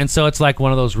funny. And so it's like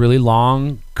one of those really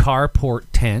long carport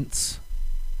tents.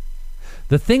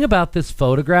 The thing about this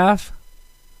photograph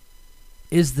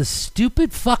is the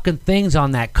stupid fucking things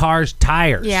on that car's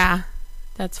tires. Yeah,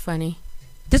 that's funny.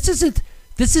 This isn't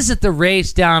the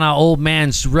race down an old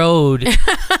man's road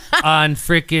on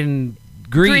freaking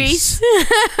Greece.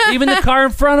 Even the car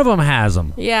in front of them has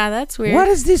them. Yeah, that's weird. What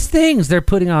is these things they're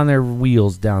putting on their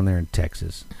wheels down there in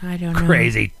Texas? I don't know.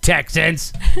 Crazy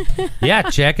Texans. Yeah,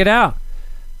 check it out.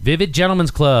 Vivid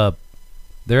Gentlemen's Club.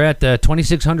 They're at the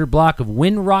 2600 block of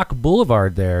Windrock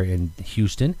Boulevard there in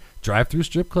Houston. Drive-through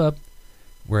strip club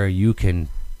where you can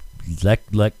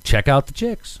check out the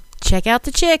chicks. Check out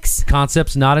the chicks.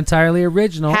 Concept's not entirely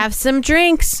original. Have some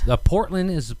drinks. Portland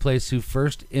is the place who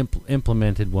first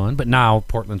implemented one, but now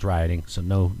Portland's rioting, so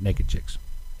no naked chicks.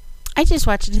 I just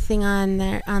watched a thing on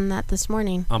that this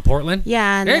morning. On Portland?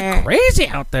 Yeah. And they're crazy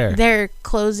out there. They're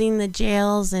closing the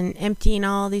jails and emptying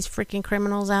all these freaking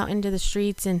criminals out into the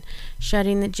streets and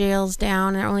shutting the jails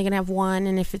down. They're only going to have one,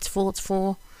 and if it's full, it's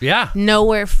full. Yeah.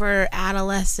 Nowhere for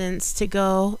adolescents to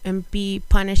go and be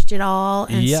punished at all.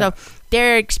 And so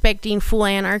they're expecting full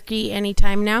anarchy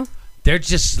anytime now.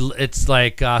 It's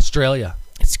like Australia.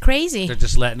 It's crazy. They're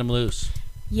just letting them loose.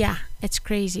 Yeah, it's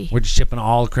crazy. We're just shipping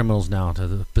all criminals now to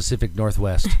the Pacific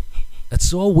Northwest. That's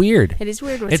so weird. It is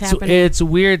weird what's happening. It's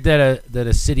weird that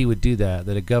a city would do that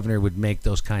a governor would make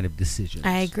those kind of decisions.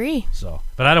 I agree. So,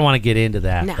 but I don't want to get into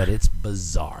that, No. but it's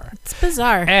bizarre. It's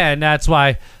bizarre. And that's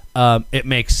why it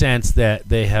makes sense that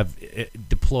they have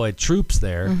deployed troops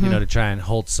there, to try and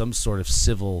hold some sort of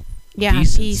civil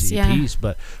decency, peace.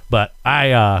 But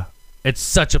it's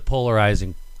such a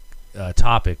polarizing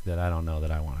topic that I don't know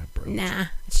that I want to broach. Nah,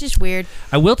 it's just weird.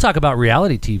 I will talk about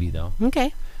reality TV, though.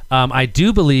 Okay. I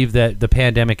do believe that the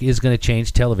pandemic is going to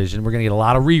change television. We're going to get a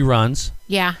lot of reruns.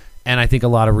 Yeah. And I think a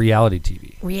lot of reality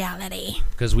TV. Reality.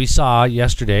 Because we saw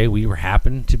yesterday,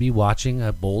 happened to be watching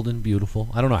a Bold and Beautiful.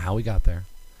 I don't know how we got there.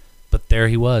 But there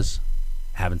he was,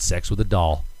 having sex with a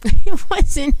doll. It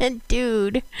wasn't a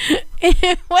dude.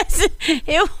 It was.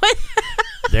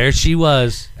 There she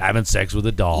was, having sex with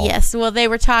a doll. Yes, well, they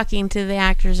were talking to the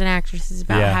actors and actresses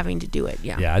about having to do it.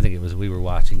 Yeah. Yeah, I think it was. We were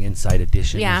watching Inside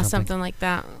Edition. Yeah, or something like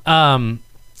that.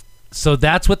 So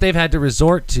that's what they've had to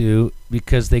resort to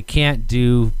because they can't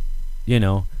do,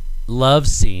 love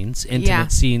scenes,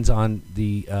 intimate scenes on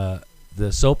the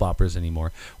soap operas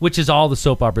anymore, which is all the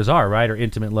soap operas are, right? Or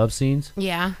intimate love scenes.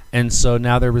 Yeah. And so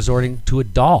now they're resorting to a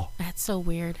doll. That's so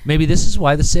weird. Maybe this is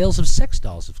why the sales of sex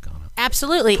dolls have gone up.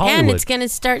 Absolutely. Hollywood. And it's going to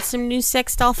start some new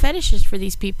sex doll fetishes for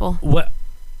these people. What?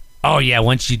 Oh, yeah.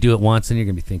 Once you do it once, then you're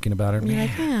going to be thinking about it. You're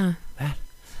like, yeah.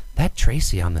 That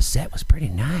Tracy on the set was pretty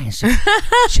nice.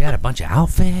 She had a bunch of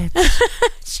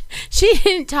outfits. She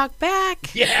didn't talk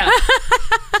back. Yeah.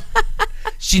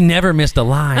 She never missed a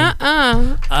line.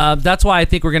 That's why I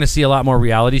think we're going to see a lot more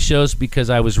reality shows because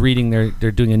I was reading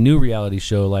they're doing a new reality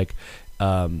show like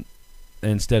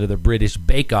instead of the British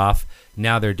Bake Off,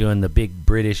 now they're doing the big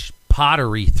British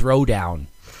pottery throwdown.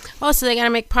 Oh, so they got to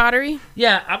make pottery?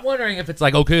 Yeah, I'm wondering if it's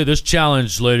like, okay, this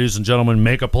challenge, ladies and gentlemen,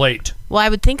 make a plate. Well, I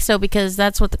would think so because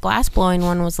that's what the glass blowing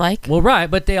one was like. Well, right,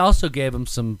 but they also gave them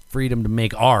some freedom to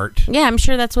make art. Yeah, I'm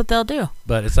sure that's what they'll do.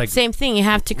 But it's like same thing. You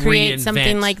have to create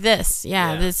something like this.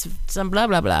 Yeah, this some blah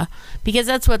blah blah. Because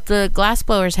that's what the glass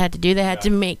blowers had to do. They had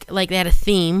to make they had a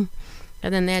theme,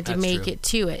 and then they had to make it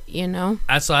to it. So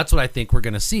that's what I think we're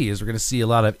going to see. We're going to see a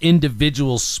lot of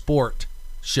individual sport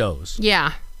shows.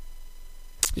 Yeah.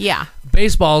 Yeah.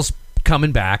 Baseball's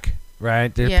coming back,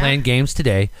 right? They're playing games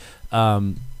today.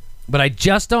 But I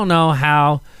just don't know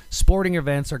how sporting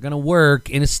events are going to work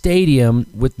in a stadium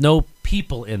with no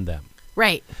people in them.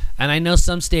 Right. And I know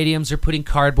some stadiums are putting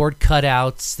cardboard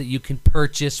cutouts that you can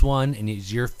purchase one and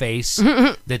use your face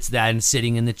that's that and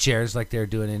sitting in the chairs like they're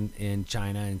doing in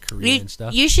China and Korea and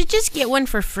stuff. You should just get one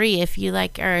for free if you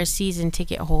are a season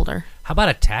ticket holder. How about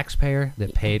a taxpayer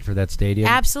that paid for that stadium?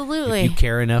 Absolutely. If you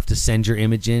care enough to send your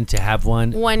image in to have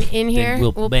one in here,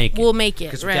 we'll make it. We'll make it.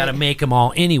 Because we got to make them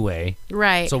all anyway.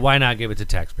 Right. So why not give it to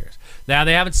taxpayers? Now,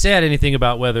 they haven't said anything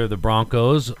about whether the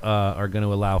Broncos are going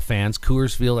to allow fans.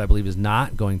 Coors Field, I believe, is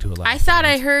not going to allow fans.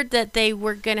 I heard that they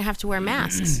were going to have to wear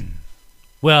masks.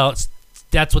 Well,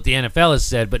 that's what the NFL has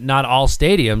said, but not all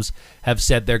stadiums have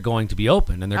said they're going to be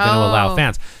open and they're going to allow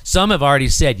fans. Some have already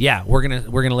said, yeah, we're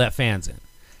gonna let fans in.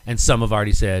 And some have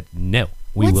already said, no,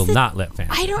 we will not let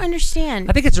fans in. I don't understand.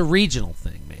 I think it's a regional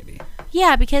thing, maybe.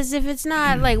 Yeah, because if it's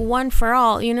not one for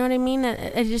all, you know what I mean?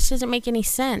 It just doesn't make any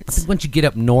sense. I think once you get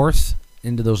up north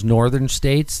into those northern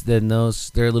states, then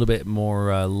they're a little bit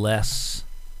more less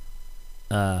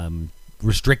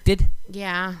restricted.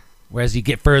 Yeah. Whereas you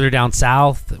get further down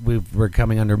south, we're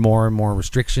coming under more and more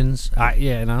restrictions. I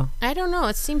don't know.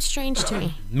 It seems strange to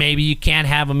me. Maybe you can't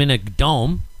have them in a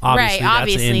dome. Obviously, right,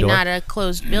 that's indoor. not a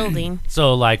closed building.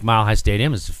 So, like Mile High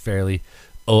Stadium is a fairly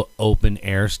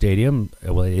open-air stadium.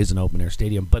 Well, it is an open-air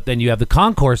stadium. But then you have the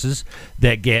concourses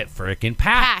that get freaking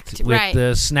packed with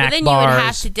the snack bars. But then you would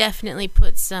have to definitely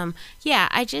put some... Yeah,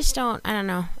 I don't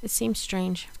know. It seems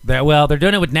strange. They're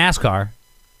doing it with NASCAR.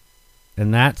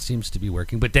 And that seems to be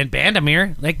working. But then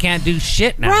Bandamere, they can't do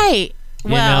shit now. Right.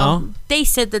 Well, they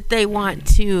said that they want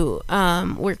to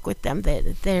work with them.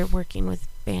 That they're working with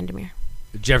Bandamere.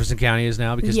 Jefferson County is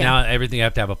now, because Yeah. now everything you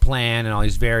have to have a plan and all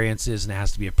these variances, and it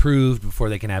has to be approved before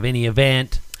they can have any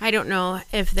event. I don't know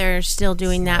if they're still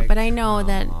doing that, Like, but I know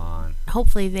that come on.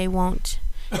 hopefully they won't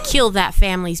kill that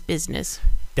family's business.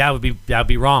 That would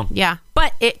be wrong. Yeah,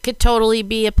 but it could totally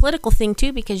be a political thing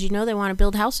too, because they want to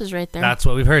build houses right there. That's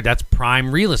what we've heard. That's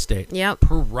prime real estate. Yep.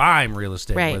 Prime real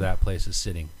estate Right. where that place is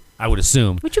sitting, I would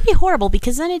assume. Which would be horrible,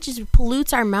 because then it just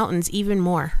pollutes our mountains even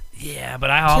more. Yeah, but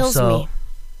I Kills also, me.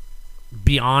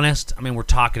 be honest, I mean, we're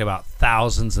talking about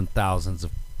thousands and thousands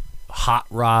of hot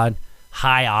rod,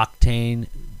 high octane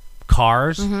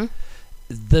cars. Mm-hmm.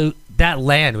 That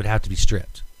land would have to be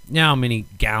stripped. You know how many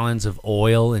gallons of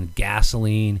oil and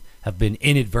gasoline have been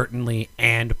inadvertently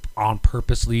and on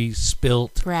purposely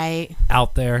spilt Right.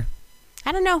 out there?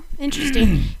 I don't know.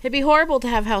 Interesting. It'd be horrible to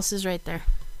have houses right there.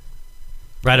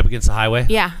 Right up against the highway?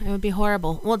 Yeah, it would be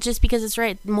horrible. Well, just because it's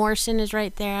right. Morrison is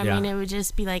right there. I Yeah. mean, it would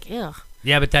just be like, ugh.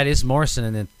 Yeah, but that is Morrison,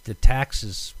 and the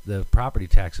taxes, the property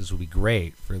taxes would be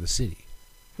great for the city.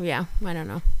 Yeah, I don't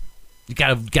know. You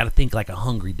gotta think like a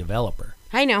hungry developer,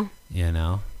 I know. you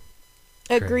know?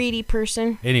 A Crazy. greedy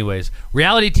person. Anyways,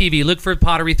 reality TV. Look for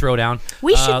Pottery Throwdown.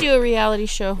 We should do a reality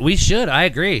show. We should. I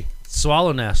agree.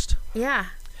 Swallow Nest. Yeah.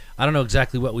 I don't know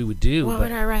exactly what we would do, What but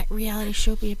would our reality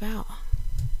show be about?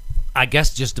 I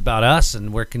guess just about us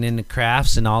and working in the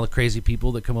crafts and all the crazy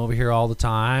people that come over here all the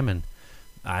time. And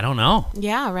I don't know.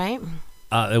 Yeah, right?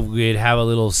 We'd have a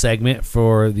little segment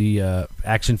for the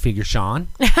action figure Sean.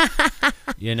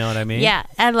 You know what I mean? Yeah,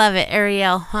 I love it.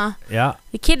 Ariel, huh? Yeah.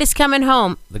 The kid is coming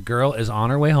home. The girl is on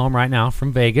her way home right now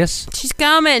from Vegas. She's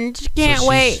coming. She can't So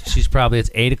wait. She's probably, it's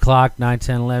 8 o'clock, 9,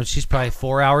 10, 11. She's probably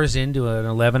 4 hours into an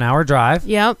 11-hour drive.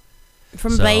 Yep.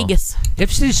 From So- Vegas. If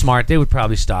she's smart, they would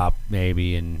probably stop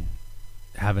maybe and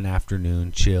have an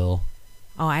afternoon chill.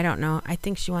 Oh, I don't know. I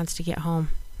think she wants to get home.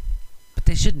 But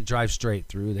they shouldn't drive straight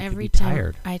through. They Every could be time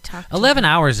tired. I talk to 11 her.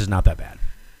 hours is not that bad.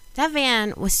 That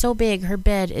van was so big, her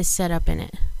bed is set up in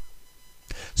it.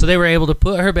 So they were able to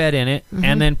put her bed in it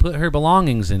and then put her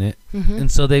belongings in it.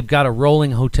 And so they've got a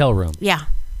rolling hotel room. Yeah.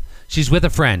 She's with a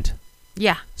friend.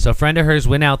 Yeah. So a friend of hers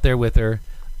went out there with her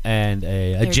and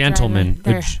a They're gentleman,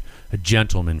 driving- a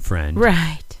gentleman friend.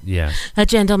 Right. Yes. A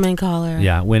gentleman caller.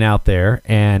 Yeah, went out there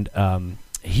and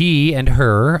he and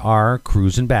her are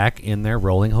cruising back in their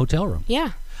rolling hotel room.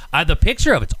 Yeah. The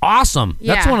picture of it's awesome.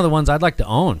 That's Yeah. one of the ones I'd like to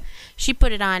own. She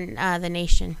put it on The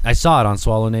Nation. I saw it on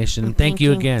Swallow Nation. And thank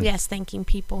you again Yes, thanking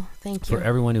people. Thank you. for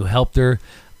everyone who helped her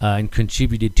and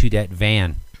contributed to that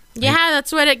van. Yeah,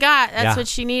 that's what it got. That's Yeah. what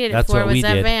she needed That's it for, what was we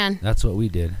that did. van. That's what we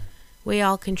did. We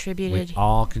all We contributed.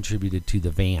 all contributed to the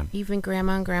van. Even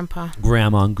Grandma and Grandpa.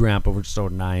 Grandma and Grandpa were so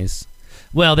nice.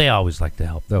 Well, they always like to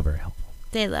help. They're very helpful.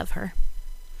 They love her.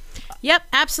 Yep,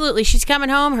 absolutely. She's coming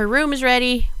home. Her room is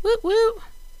ready. Woot woot.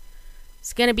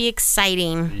 It's going to be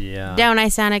exciting. Yeah. Don't I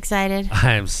sound excited?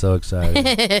 I am so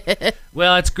excited.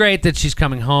 Well, it's great that she's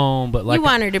coming home, but like you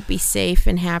want her to be safe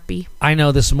and happy. I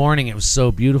know this morning it was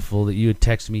so beautiful that you had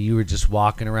texted me you were just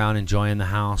walking around enjoying the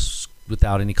house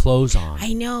without any clothes on.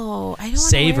 I know. I don't want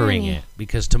Savoring it,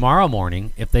 because tomorrow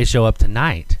morning, if they show up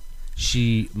tonight,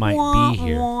 she might be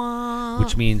here.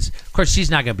 Which means, of course,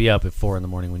 she's not going to be up at 4 in the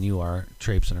morning when you are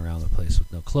traipsing around the place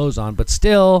with no clothes on. But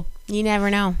still, You never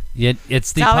know. it's the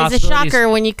It's always a possibilities- shocker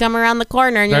when you come around the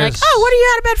corner and you're like, There's- oh, what are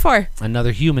you out of bed for?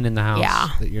 Another human in the house Yeah.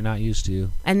 that you're not used to.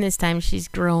 And this time she's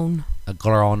grown. A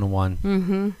grown one.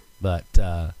 Mm-hmm. But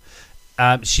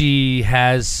she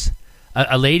has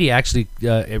a lady actually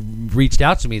reached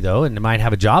out to me, though, and might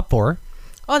have a job for her.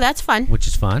 Oh, that's fun. Which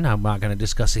is fun. I'm not going to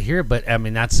discuss it here, but I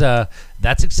mean that's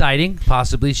exciting.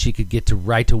 Possibly she could get to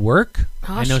right to work.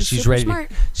 Oh, I know she's she's super ready.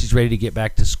 smart. She's ready to get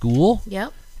back to school,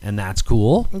 Yep. and that's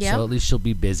cool. Yep. So at least she'll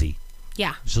be busy.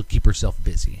 Yeah. She'll keep herself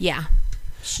busy. Yeah.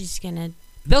 She's going to.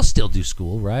 They'll still do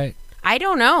school, right? I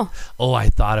don't know. Oh, I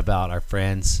thought about our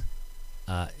friends,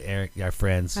 Eric, our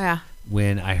friends. Yeah.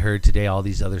 When I heard today all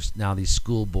these these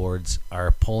school boards are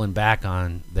pulling back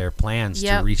on their plans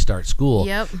Yep. to restart school.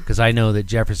 Yep. Because I know that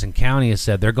Jefferson County has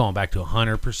said they're going back to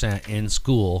 100% in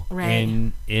school. Right.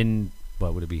 In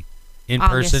what would it be? In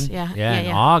August, person. yeah, in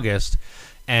yeah. August.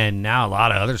 And now a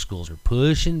lot of other schools are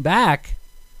pushing back.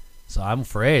 So I'm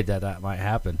afraid that might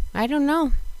happen. I don't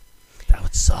know. That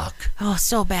would suck. Oh,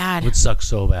 so bad. It would suck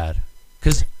so bad.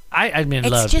 Because I mean,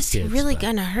 love It's just the kids, really but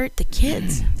going to hurt the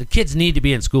kids. the kids need to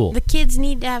be in school. The kids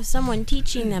need to have someone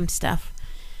teaching them stuff.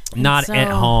 And Not at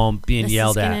so home being this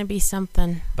yelled is going at to be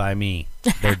something. by me,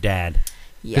 their dad.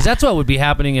 Yeah. Because that's what would be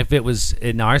happening if it was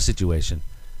in our situation.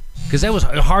 Because that was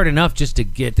hard enough just to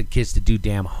get the kids to do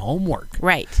damn homework,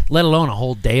 Right. let alone a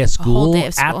whole day of A school, whole day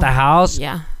of at school. the house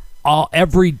Yeah.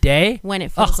 every day. When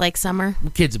it feels Oh. like summer.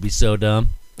 The kids would be so dumb.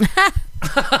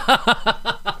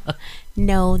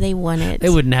 No, they wouldn't. They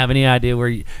wouldn't have any idea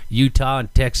where Utah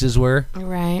and Texas were.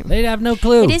 Right. They'd have no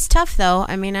clue. It is tough, though.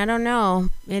 I mean, I don't know.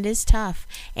 It is tough.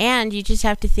 And you just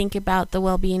have to think about the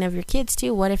well-being of your kids,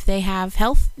 too. What if they have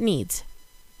health needs?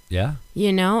 Yeah.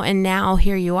 You know, and now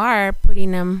here you are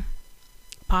putting them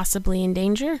possibly in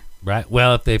danger. Right.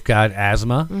 Well, if they've got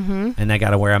asthma and they got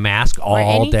to wear a mask Or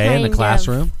all any day in the kind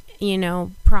classroom.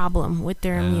 of, problem with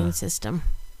their immune system.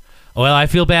 Well, I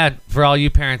feel bad for all you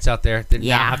parents out there that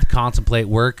Yeah. now have to contemplate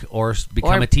work or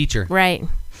become a teacher. Right.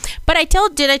 But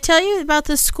did I tell you about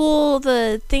the school,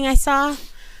 the thing I saw?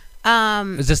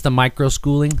 Is this the micro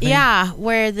schooling thing? Yeah,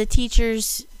 where the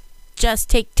teachers just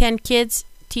take 10 kids,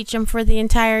 teach them for the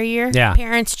entire year. Yeah.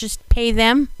 Parents just pay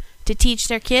them to teach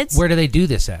their kids. Where do they do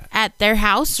this at? At their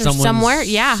house or somewhere.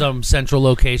 Yeah. Some central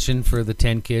location for the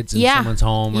 10 kids in someone's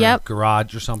home or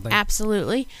garage or something.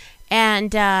 Absolutely.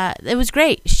 And it was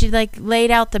great. She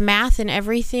laid out the math and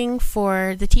everything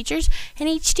for the teachers, and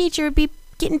each teacher would be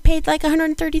getting paid like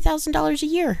 $130,000 a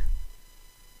year.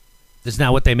 Isn't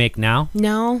that what they make now?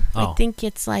 No, Oh. I think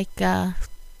it's like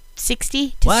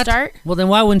 60 to What? start. Well, then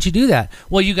why wouldn't you do that?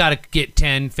 Well, you got to get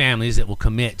 10 families that will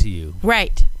commit to you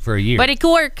Right. for a year. But it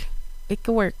could work. It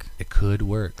could work. It could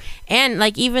work. And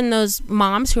even those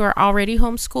moms who are already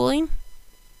homeschooling,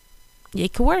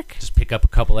 it could work. Just pick up a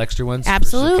couple extra ones.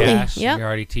 Absolutely. For some cash. Yep. You're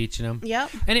already teaching them.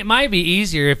 Yep. And it might be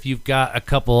easier if you've got a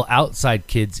couple outside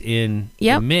kids in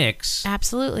the mix.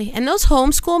 Absolutely. And those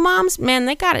homeschool moms, man,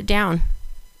 they got it down.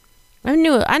 I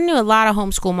knew a lot of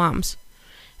homeschool moms,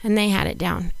 and they had it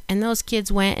down. And those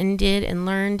kids went and did and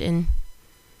learned, and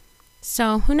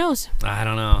so who knows? I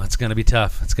don't know. It's going to be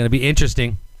tough. It's going to be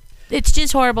interesting. It's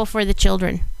just horrible for the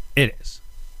children. It is.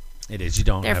 It is. You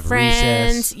don't Their have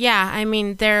friends, recess. yeah. I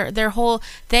mean,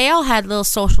 they all had little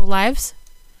social lives,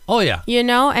 Oh, yeah.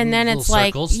 and then Little it's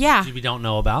like, circles yeah, that we don't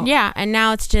know about. yeah, and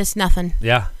now it's just nothing.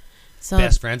 Yeah. So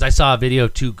Best friends. I saw a video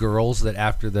of two girls that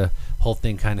after the whole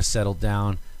thing kind of settled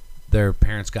down, their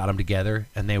parents got them together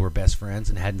and they were best friends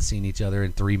and hadn't seen each other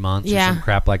in 3 months or some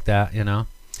crap like that,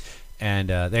 And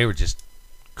they were just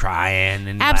crying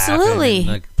and Absolutely.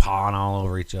 laughing and pawing all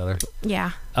over each other.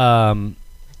 yeah, And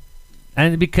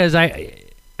because I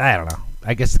don't know.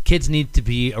 I guess the kids need to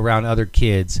be around other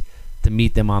kids to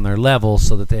meet them on their level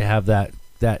so that they have that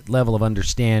level of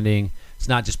understanding. It's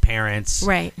not just parents.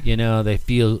 Right. They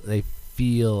feel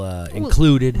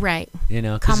included. right.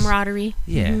 'Cause- Camaraderie.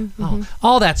 Yeah. Mhm.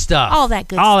 All that stuff. All that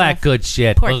good All stuff. that good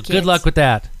shit. Poor Well, good kids. luck with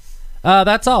that.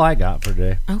 That's all I got for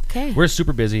today. Okay. We're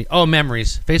super busy. Oh,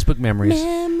 memories. Facebook memories.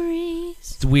 Memories.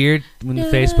 It's weird when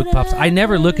Facebook pops. I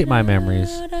never look at my memories.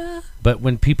 But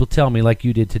when people tell me, like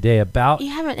you did today, about...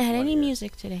 You haven't had any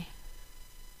music today.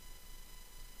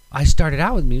 I started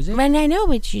out with music. And I know,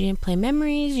 but you didn't play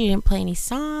memories. You didn't play any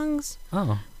songs.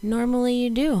 Oh. Normally you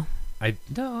do.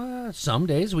 Some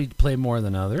days we play more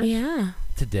than others. Yeah.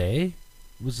 Today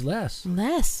was less.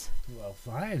 Less. Well,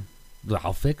 fine.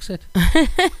 I'll fix it. We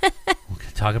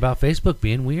can talk about Facebook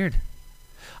being weird.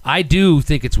 I do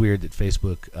think it's weird that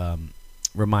Facebook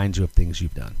reminds you of things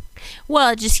you've done. Well,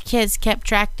 it just kids kept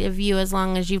track of you as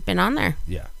long as you've been on there.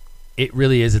 Yeah. It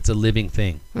really is. It's a living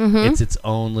thing. Mm-hmm. It's its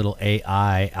own little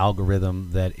AI algorithm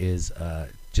that is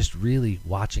just really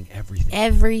watching everything.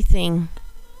 Everything.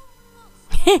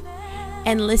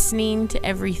 And listening to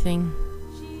everything.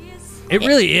 It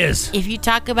really is. If you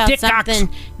talk about Dick cocks. something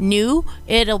new,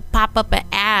 it'll pop up an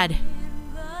ad.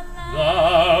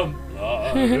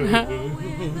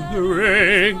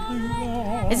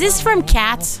 Is this from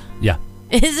Cats? Yeah.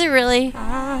 Is it really?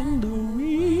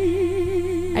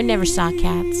 I never saw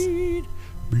Cats.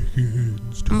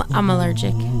 I'm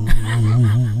allergic.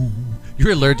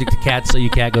 You're allergic to cats, so you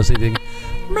can't go see anything.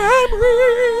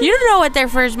 You don't know what they're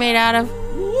first made out of.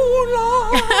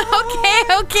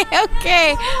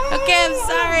 Okay.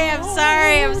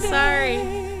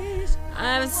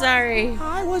 I'm sorry.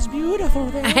 I was beautiful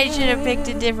then. I should have picked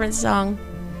a different song.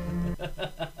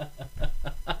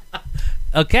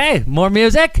 Okay, more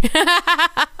music.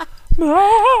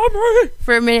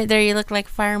 For a minute there, you looked like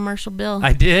Fire Marshal Bill.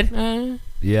 I did.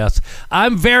 Yes.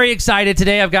 I'm very excited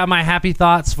today. I've got my happy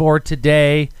thoughts for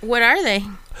today. What are they?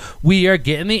 We are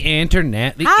getting the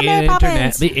internet. Hi, Mary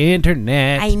Poppins. The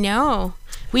internet. I know.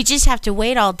 We just have to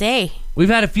wait all day. We've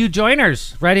had a few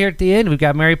joiners right here at the end. We've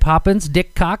got Mary Poppins,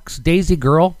 Dick Cox, Daisy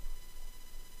Girl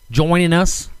joining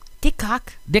us. Dick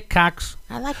Cock. Dick Cox.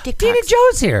 I like Dick Tina Cox.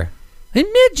 Joe's here. And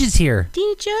Midge is here.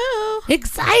 Tina Joe.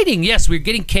 Exciting. Yes, we're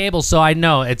getting cable, so I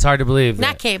know it's hard to believe that.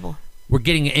 Not cable. We're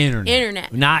getting internet.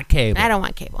 Internet. Not cable. I don't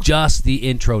want cable. Just the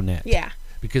intranet. Yeah.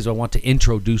 because I want to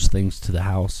introduce things to the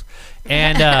house.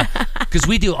 And because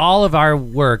we do all of our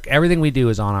work, everything we do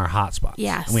is on our hotspots.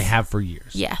 Yes. And we have for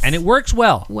years. Yes. And it works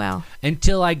well. Well.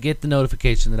 Until I get the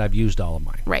notification that I've used all of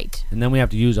mine. Right. And then we have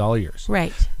to use all of yours.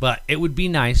 Right. But it would be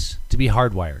nice to be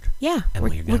hardwired. Yeah. And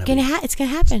We're gonna it's gonna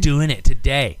happen. Doing it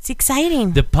today. It's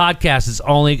exciting. The podcast is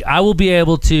I will be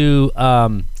able to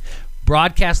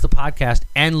broadcast the podcast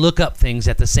and look up things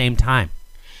at the same time.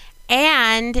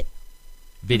 And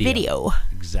video.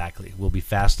 Exactly. We'll be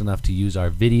fast enough to use our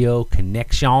video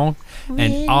connection.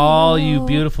 And all you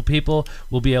beautiful people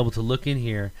will be able to look in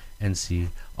here and see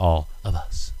all of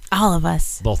us. All of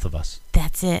us. Both of us.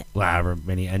 That's it. However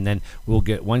many. And then we'll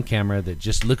get one camera that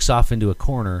just looks off into a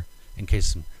corner in case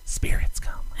some spirits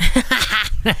come.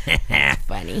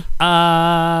 Funny.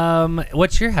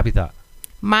 What's your happy thought?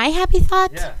 My happy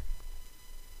thought? Yeah.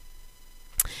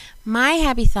 My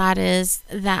happy thought is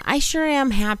that I sure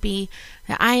am happy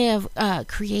that I have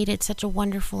created such a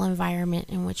wonderful environment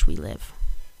in which we live.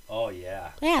 Oh, yeah.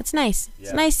 Yeah, it's nice. Yeah.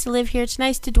 It's nice to live here. It's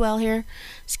nice to dwell here.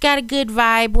 It's got a good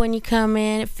vibe when you come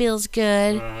in. It feels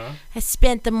good. Uh-huh. I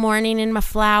spent the morning in my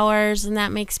flowers, and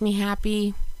that makes me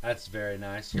happy. That's very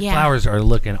nice. Your Yeah. flowers are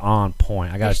looking on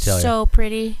point. I got to tell you. So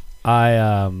pretty.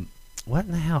 What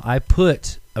in the hell? I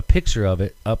put a picture of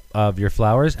it up of your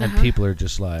flowers, and people are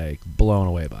just like blown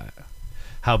away by it.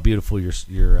 How beautiful your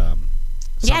sunflowers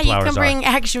Yeah, you can are. bring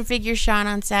action figure Sean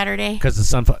on Saturday. Because the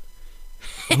sunflower.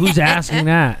 Who's asking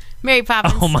that? Mary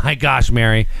Poppins. Oh my gosh,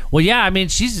 Mary. Well, yeah. I mean,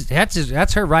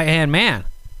 that's her right hand man.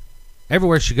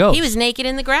 Everywhere she goes. He was naked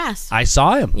in the grass. I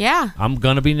saw him. Yeah. I'm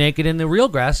gonna be naked in the real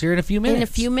grass here in a few minutes. In a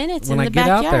few minutes when in I the get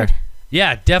backyard. out there.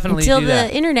 Yeah, definitely Until do the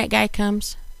that. internet guy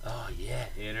comes. Oh yeah,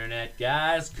 internet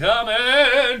guys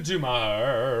coming to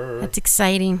my. That's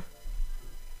exciting.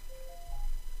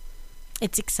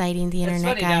 It's exciting, the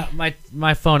internet It's guy. funny, now,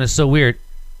 my phone is so weird.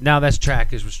 Now this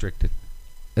track is restricted.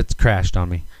 It's crashed on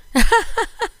me.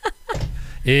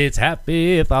 It's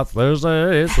Happy Thoughts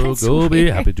Thursday, so That's go be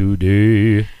weird. happy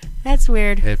today. That's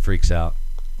weird. It freaks out.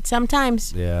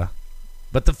 Sometimes. Yeah.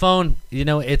 But the phone,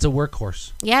 it's a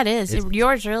workhorse. Yeah, it is.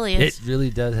 Yours really is. It really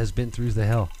has been through the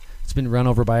hell. It's been run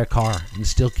over by a car and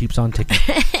still keeps on ticking.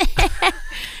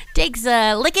 Takes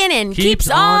a licking and Keeps keeps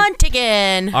on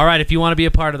ticking. All right, if you want to be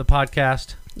a part of the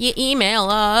podcast, You email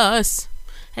us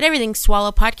at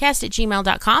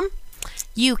everythingswallowpodcast@gmail.com.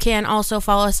 You can also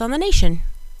follow us on the Nation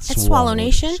at Swallow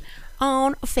Nation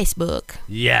on Facebook.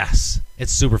 Yes.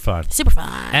 It's super fun. Super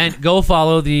fun. And go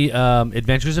follow the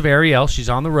Adventures of Ariel. She's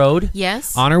on the road.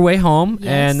 Yes. On her way home. Yes.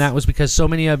 And that was because so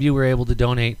many of you were able to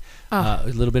donate a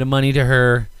little bit of money to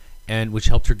her, and which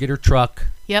helped her get her truck.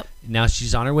 Yep. Now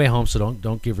she's on her way home, so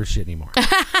don't give her shit anymore.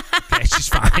 Okay, she's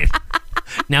fine.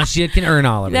 Now she can earn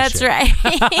all of her That's shit. right.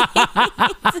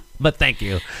 But thank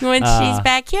you. When she's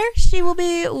back here, she will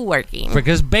be working.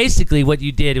 Because basically what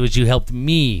you did was you helped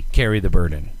me carry the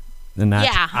burden. And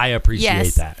I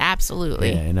appreciate that.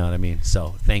 Absolutely. Yeah, you know what I mean?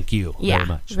 So thank you very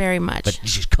much. Very much. But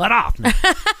she's cut off now.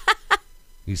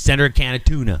 You send her a can of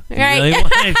tuna. You Right. really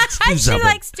want to do She something.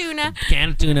 likes tuna. Can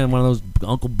of tuna and one of those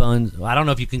Uncle Ben's. I don't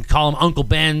know if you can call them Uncle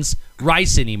Ben's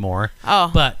rice anymore. Oh.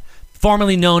 But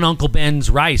formerly known Uncle Ben's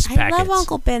rice packets. I love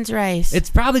Uncle Ben's rice. It's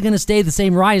probably going to stay the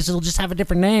same rice. It'll just have a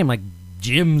different name, like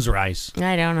Jim's rice.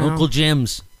 I don't know. Uncle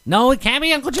Jim's. No, it can't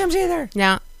be Uncle Jim's either.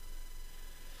 No.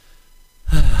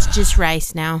 It's just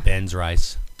rice now. Ben's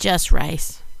rice. Just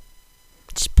rice.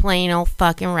 Just plain old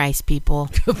fucking rice, people.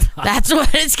 That's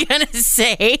what it's going to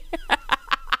say.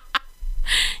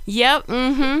 Yep.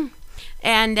 Mm-hmm.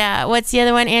 And what's the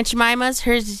other one? Aunt Jemima's?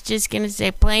 Hers is just going to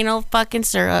say plain old fucking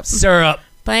syrup. Syrup.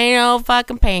 Plain old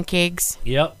fucking pancakes.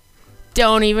 Yep.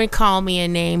 Don't even call me a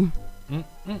name.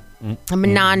 I'm a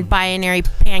non-binary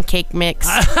pancake mix.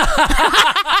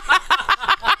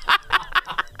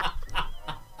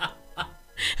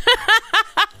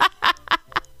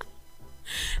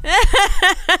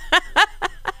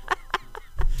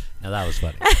 Now that was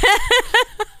funny.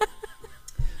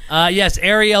 Yes,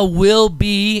 Ariel will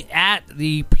be at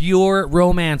the Pure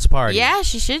Romance Party. Yeah,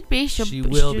 she should be. She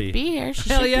will be here. She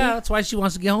Hell should yeah, be. that's why she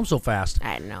wants to get home so fast.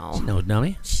 I know. No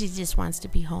dummy. She just wants to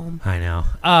be home. I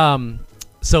know.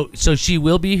 So she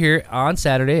will be here on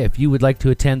Saturday. If you would like to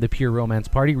attend the Pure Romance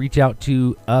Party, reach out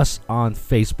to us on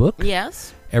Facebook.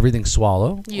 Yes. Everything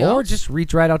Swallow. Yes. Or just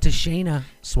reach right out to Shayna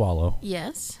Swallow.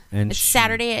 Yes. And It's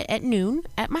Saturday at noon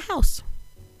at my house.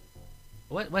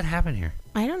 What happened here?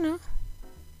 I don't know.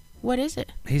 What is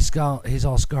it? He's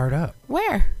all scarred up.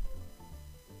 Where?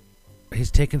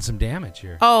 He's taking some damage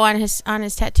here. Oh, on his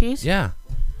tattoos? Yeah.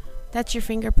 That's your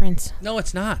fingerprints. No,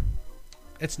 it's not.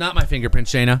 It's not my fingerprint,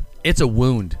 Shayna. It's a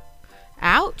wound.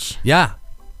 Ouch. Yeah.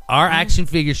 Our action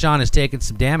figure Sean has taken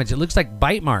some damage. It looks like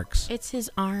bite marks. It's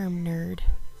his arm, nerd.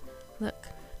 Look.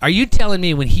 Are you telling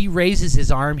me when he raises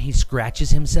his arm, he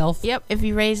scratches himself? Yep, if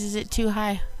he raises it too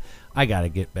high. I gotta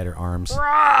get better arms.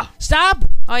 Stop!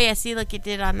 Oh, yeah, see, look, it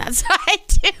did on that side,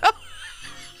 too.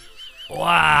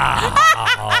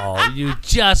 Wow. You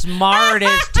just marred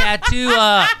his tattoo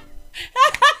up.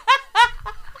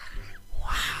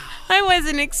 I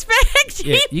wasn't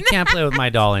expecting Yeah, you can't play with my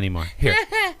doll anymore. Here.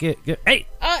 Get. Hey!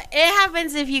 Oh, it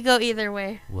happens if you go either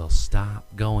way. Well, stop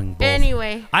going both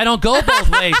Anyway. I don't go both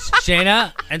ways,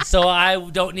 Shayna, and so I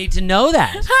don't need to know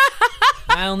that.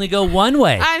 I only go one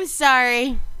way. I'm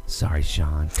sorry. Sorry,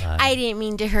 Sean. I didn't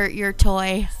mean to hurt your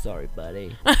toy. Sorry,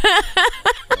 buddy. Oh,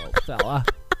 fella.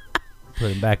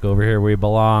 Put him back over here where he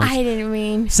belongs. I didn't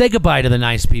mean. Say goodbye to the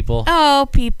nice people. Oh,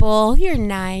 people, you're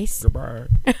nice. Goodbye.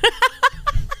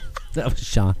 That was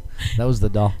Sean. That was the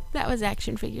doll. That was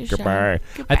action figure Goodbye.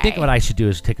 Sean. I think what I should do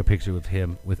is take a picture with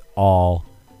him with all.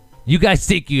 You guys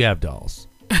think you have dolls.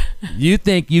 You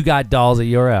think you got dolls at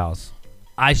your house.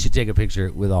 I should take a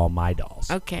picture with all my dolls.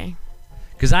 Okay.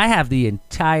 Because I have the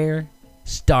entire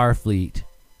Starfleet.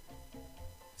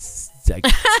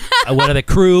 What are the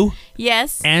crew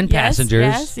Yes. and yes,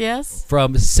 passengers Yes.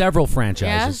 from several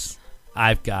franchises. Yes.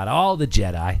 I've got all the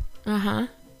Jedi. Uh-huh.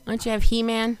 Don't you have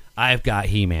He-Man? I've got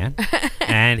He-Man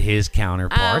and his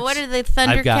counterparts. What are the Thundercats?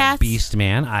 I've got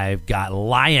Beastman. I've got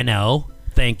Lion-O.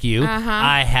 Thank you. Uh-huh.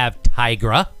 I have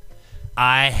Tigra.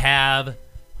 I have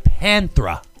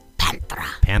Panthra.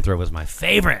 Panthra was my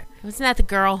favorite. Wasn't that the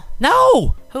girl?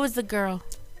 No! Who was the girl?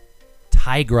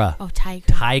 Tigra. Oh, Tiger.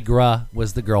 Tigra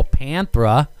was the girl.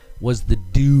 Panthra was the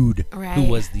dude who Right.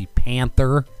 was the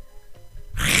panther.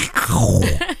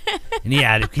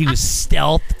 And he was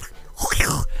stealth.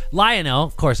 Lion-O,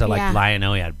 of course I liked Yeah.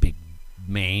 Lion-O. He had a big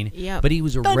mane. Yep. But he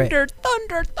was a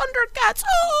Thundercats.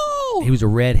 Oh! he was a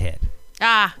redhead.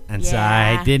 Ah. And yeah. so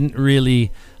I didn't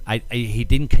really he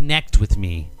didn't connect with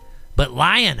me. But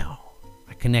Lion-O,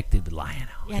 I connected with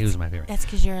Lion-O. He was my favorite. That's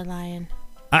because you're a lion.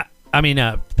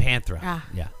 Panthra. Ah.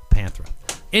 Yeah, Panthra.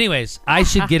 Anyways, I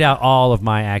should get out all of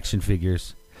my action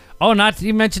figures. Oh, not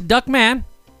to mention Duckman,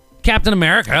 Captain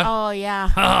America. Oh, yeah.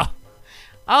 Ah.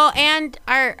 Oh, and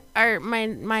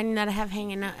mine that I have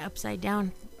hanging upside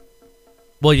down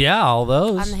Well, yeah, all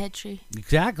those. on the head tree.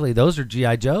 Exactly. Those are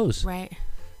G.I. Joes. Right.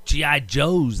 G.I.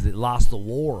 Joes that lost the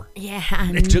war. Yeah.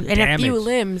 They took and a few damage.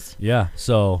 limbs. Yeah,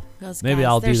 so Those maybe guys,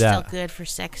 I'll do they're that. still good for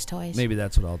sex toys. Maybe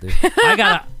that's what I'll do. I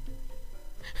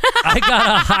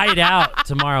gotta hide out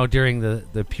tomorrow during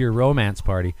the Pure Romance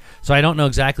party. So I don't know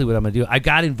exactly what I'm gonna do. I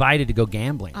got invited to go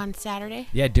gambling. On Saturday?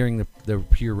 Yeah, during the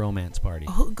Pure Romance party.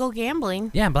 Oh, go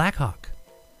gambling. Yeah, in Blackhawk.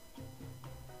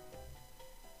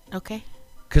 Okay.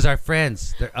 Because our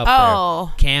friends, they're up Oh,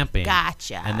 there camping.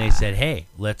 Gotcha. And they said, hey,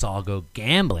 let's all go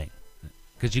gambling.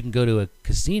 Because you can go to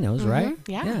casinos, right?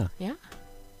 Yeah.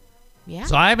 Yeah.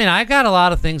 So, I mean, I got a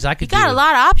lot of things I You could do. got a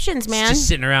lot of options, man. Just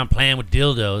sitting around playing with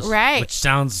dildos. Right. Which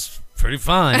sounds pretty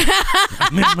fun. I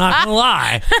mean, I'm not going to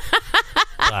lie.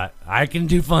 But I can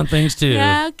do fun things, too.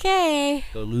 Okay.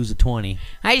 Go lose a 20.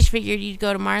 I just figured you'd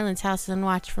go to Marlon's house and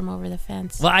watch from over the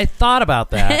fence. Well, I thought about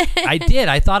that. I did.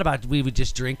 I thought about we would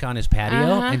just drink on his patio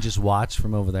Uh-huh. and just watch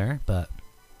from over there. But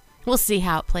We'll see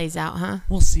how it plays out, huh?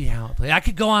 we'll see how it plays. I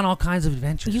could go on all kinds of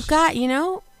adventures. You got,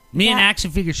 Me and yeah.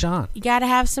 Action Figure Sean. you got to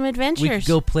have some adventures. We could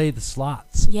go play the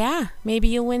slots. Yeah, maybe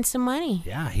you'll win some money.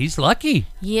 Yeah, he's lucky.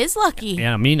 He is lucky.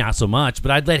 Yeah, me not so much,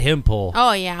 but I'd let him pull.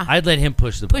 Oh, yeah. I'd let him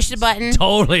push the Push the buttons. button.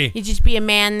 Totally. He'd just be a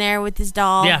man there with his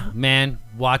doll. Yeah, man,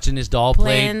 watching his doll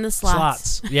play Playing the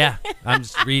slots. Yeah, I'm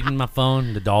just reading my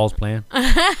phone. The doll's playing.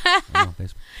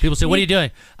 People say, "What are you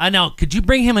doing?" I know. Could you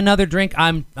bring him another drink?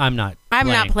 I'm not. I'm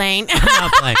not playing. I'm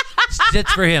not playing.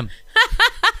 It's for him.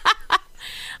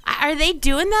 Are they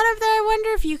doing that up there? I wonder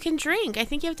if you can drink. I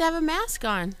think you have to have a mask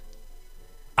on.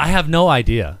 I have no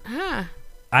idea. Huh.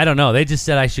 I don't know. They just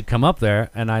said I should come up there,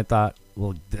 and I thought,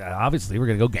 well, obviously we're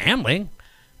gonna go gambling.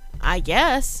 I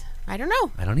guess. I don't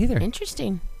know. I don't either.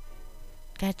 Interesting.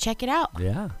 Gotta check it out.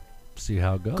 Yeah. See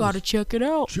how it goes. Gotta check it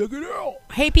out. check it out.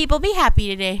 Hey, people, be happy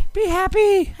today. Be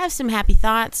happy. Have some happy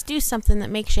thoughts. Do something that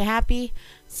makes you happy.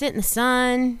 Sit in the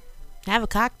sun. Have a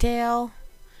cocktail.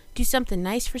 Do something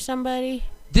nice for somebody.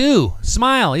 Do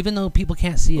smile, even though people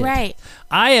can't see it. Right.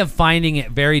 I am finding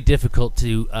it very difficult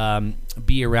to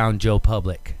be around Joe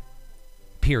Public.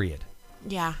 Period.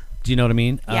 Yeah. Do you know what I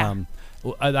mean? Yeah.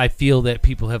 I feel that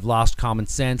people have lost common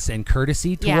sense and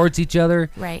courtesy Yeah. towards each other.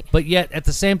 Right. But yet, at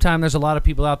the same time, there's a lot of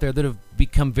people out there that have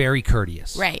become very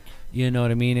courteous. Right. You know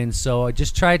what I mean? And so I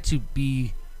just try to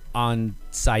be on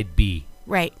side B.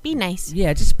 Right. Be nice.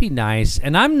 Yeah, just be nice.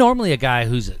 And I'm normally a guy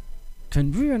who's can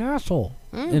be an asshole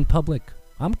in public.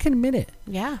 I can admit it.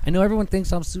 Yeah. I know everyone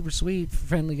thinks I'm super sweet,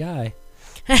 friendly guy,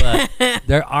 but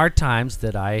there are times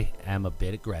that I am a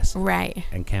bit aggressive, Right.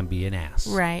 and can be an ass,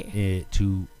 Right.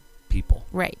 to people,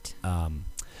 Right.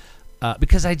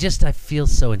 because I feel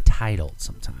so entitled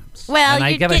sometimes. Well, and I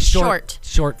you get get short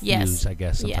Yes. fuse, I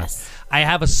guess. Sometimes. Yes. I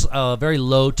have a very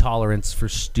low tolerance for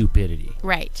stupidity,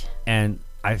 Right. and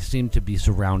I seem to be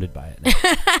surrounded by it now.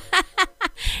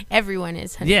 Everyone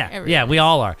is. Honey. Yeah, Everyone yeah, we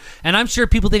all are. And I'm sure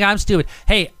people think I'm stupid.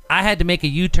 Hey, I had to make a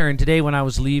U-turn today when I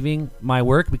was leaving my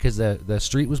work because the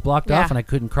street was blocked off and I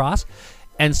couldn't cross.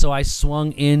 And so I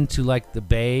swung into like the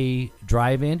Bay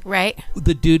drive-in. Right.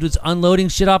 The dude was unloading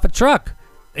shit off a truck.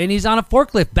 And he's on a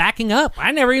forklift backing up.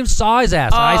 I never even saw his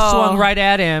ass. I swung right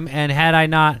at him, and had I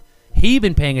not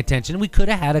been paying attention, we could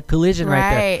have had a collision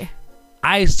right there.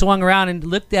 I swung around and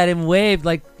looked at him and waved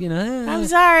like, I'm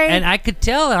sorry. And I could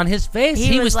tell on his face,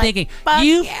 he was like, thinking,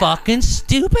 you fucking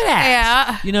stupid ass.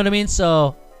 Yeah. You know what I mean?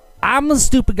 So I'm a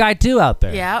stupid guy too out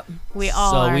there. Yep. We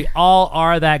all are. So we all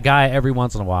are that guy every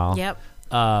once in a while. Yep.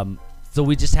 So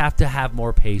we just have to have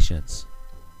more patience.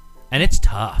 And it's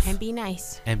tough. And be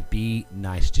nice. And be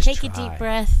nice. Just Take try. a deep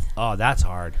breath. Oh, that's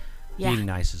hard. Yeah. Being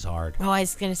nice is hard. Oh, I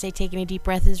was going to say taking a deep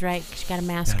breath is right because you got a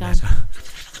mask on.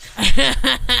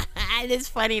 It is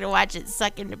funny to watch it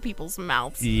suck into people's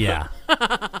mouths. Yeah,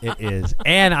 it is.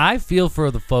 And I feel for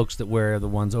the folks that wear the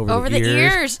ones over the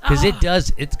ears. Because it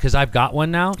does. It's because I've got one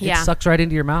now. Yeah. It sucks right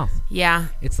into your mouth. Yeah.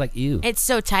 It's like, ew. It's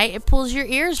so tight. It pulls your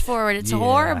ears forward. It's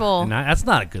horrible. And that's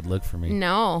not a good look for me.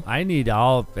 No. I need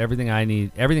everything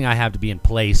I have to be in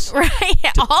place Right.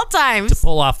 At all times. to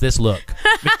pull off this look.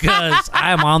 Because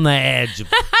I am on the edge of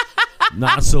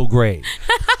not so great.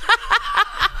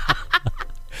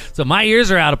 So my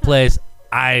ears are out of place.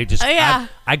 I just I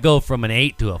go from an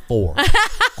 8 to a 4.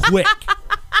 Quick.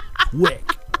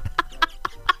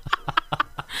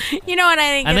 You know what I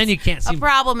think? And then you can't see a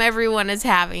problem everyone is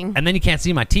having. And then you can't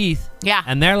see my teeth. Yeah.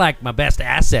 And they're like my best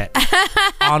asset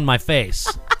on my face.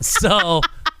 So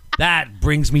that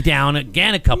brings me down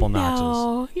again a couple notches.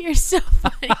 Oh, you're so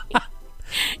funny.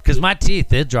 Because my teeth,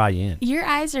 they'll draw you in. Your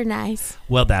eyes are nice.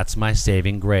 Well, that's my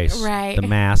saving grace. Right. The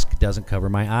mask doesn't cover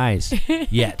my eyes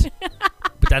yet.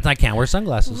 But I can't wear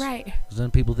sunglasses. Right. Because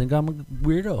then people think I'm a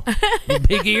weirdo with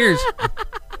big ears.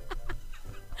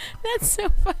 That's so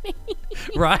funny.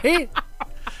 Right?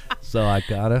 So I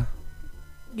gotta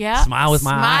Yeah. smile with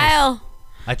my eyes.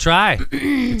 I try.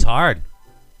 It's hard.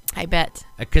 I bet.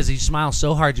 Because you smile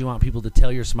so hard, you want people to tell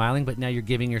you're smiling, but now you're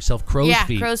giving yourself crow's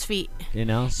feet. Yeah, crow's feet. You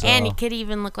know? So And it could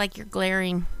even look like you're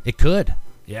glaring. it could.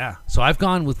 Yeah. So I've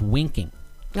gone with winking.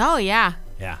 Oh, yeah.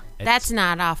 Yeah. That's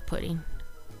not off-putting.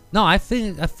 No, I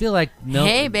feel like no.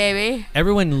 Hey, baby.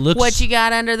 Everyone looks. What you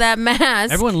got under that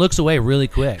mask? Everyone looks away really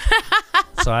quick.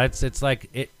 So it's like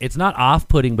it's not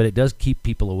off-putting, but it does keep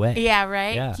people away. Yeah,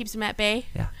 right? Yeah. Keeps them at bay?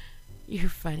 Yeah. You're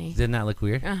funny. Didn't that look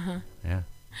weird? Uh-huh. Yeah.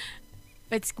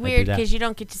 It's weird that. because you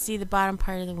don't get to see the bottom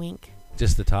part of the wink.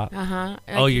 Just the top. Uh-huh.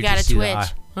 Like Oh, you you got just to see the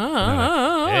twitch.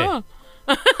 eye.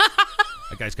 Hey.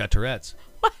 That guy's got Tourette's.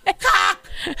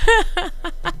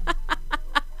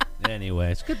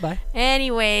 Anyways, goodbye.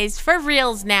 Anyways, for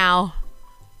reals now.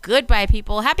 Goodbye,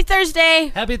 people. Happy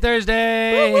Thursday. Happy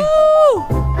Thursday.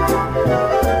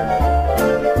 Woo-hoo!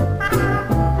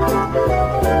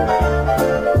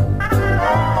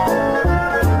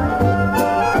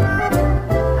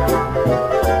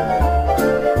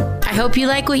 I hope you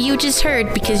like what you just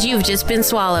heard because you've just been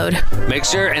swallowed. Make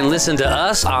sure and listen to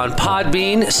us on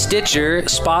Podbean, Stitcher,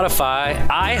 Spotify,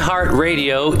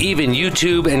 iHeartRadio, even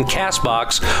YouTube and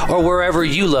CastBox, or wherever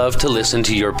you love to listen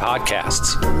to your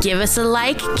podcasts. Give us a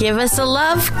like, give us a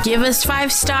love, give us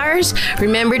 5 stars.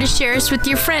 Remember to share us with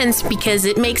your friends because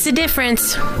it makes a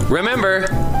difference. Remember,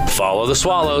 follow the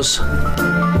swallows.